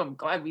today, Gio. I'm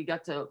glad we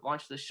got to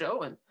launch this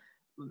show, and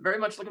very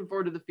much looking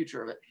forward to the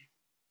future of it.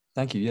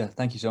 Thank you. Yeah,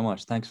 thank you so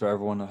much. Thanks for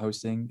everyone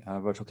hosting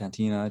Virtual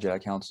Cantina,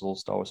 Jedi Council,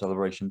 Star Wars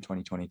Celebration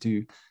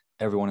 2022.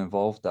 Everyone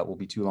involved, that will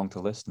be too long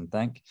to list and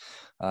thank.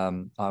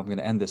 I'm going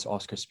to end this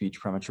Oscar speech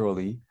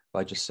prematurely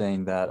by just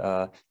saying that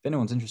if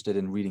anyone's interested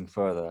in reading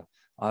further,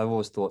 I've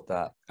always thought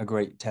that a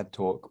great TED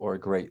Talk or a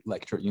great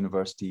lecture at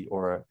university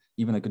or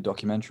even a good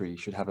documentary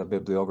should have a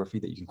bibliography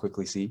that you can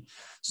quickly see.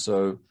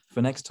 So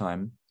for next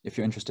time, if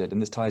you're interested,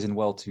 and this ties in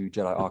well to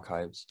Jedi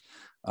Archives,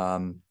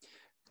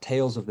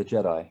 Tales of the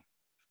Jedi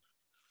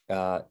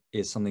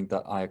is something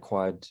that I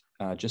acquired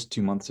just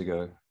 2 months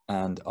ago.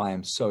 And I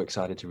am so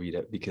excited to read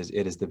it because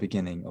it is the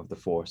beginning of the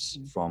Force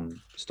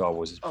from Star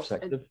Wars'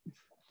 perspective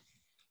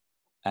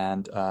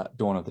and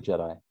Dawn of the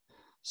Jedi.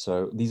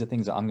 So these are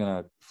things that I'm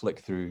going to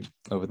flick through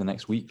over the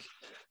next week.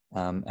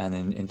 And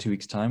in 2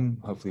 weeks' time,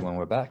 hopefully when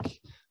we're back,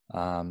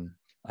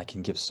 I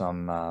can give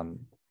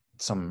some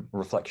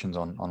reflections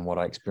on what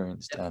I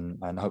experienced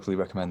and hopefully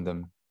recommend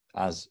them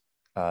as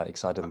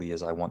excitedly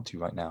as I want to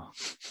right now.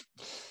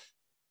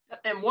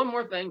 And one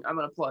more thing I'm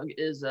going to plug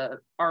is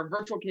our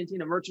Virtual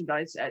Cantina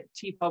merchandise at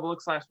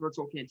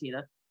tpublic/Virtual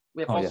Cantina.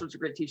 We have all sorts of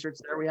great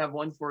t-shirts there. We have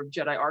one for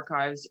Jedi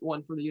Archives,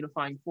 one for the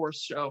Unifying Force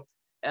show,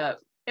 and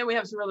we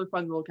have some other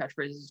fun little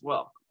catchphrases as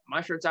well.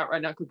 My shirt's out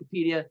right now,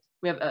 Wikipedia.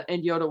 We have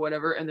End Yoda,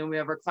 whatever, and then we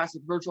have our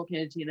classic Virtual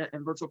Cantina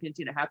and Virtual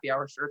Cantina Happy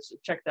Hour shirts. So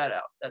check that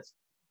out. That's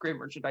great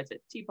merchandise at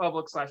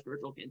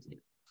tpublic/Virtual Cantina.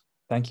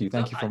 Thank you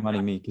for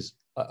reminding me, because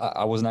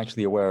I wasn't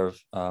actually aware of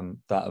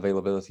that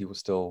availability was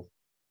still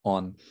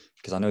on,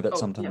 because I know that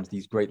sometimes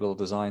these great little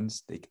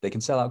designs they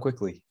can sell out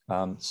quickly.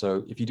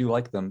 So if you do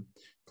like them,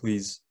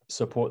 please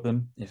support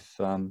them. If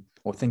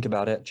or think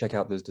about it, check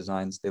out those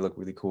designs. They look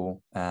really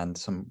cool, and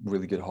some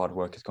really good hard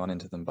work has gone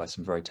into them by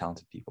some very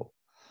talented people.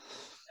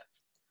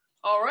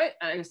 All right,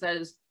 I guess that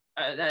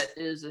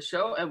is the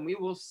show, and we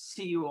will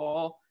see you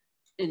all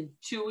in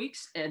 2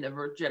 weeks and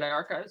over Jedi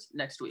Archives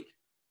next week.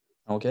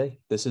 Okay,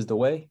 this is the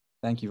way.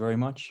 Thank you very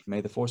much.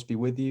 May the Force be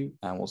with you,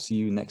 and we'll see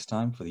you next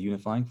time for the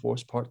Unifying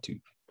Force Part 2.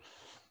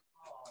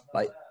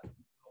 Bye.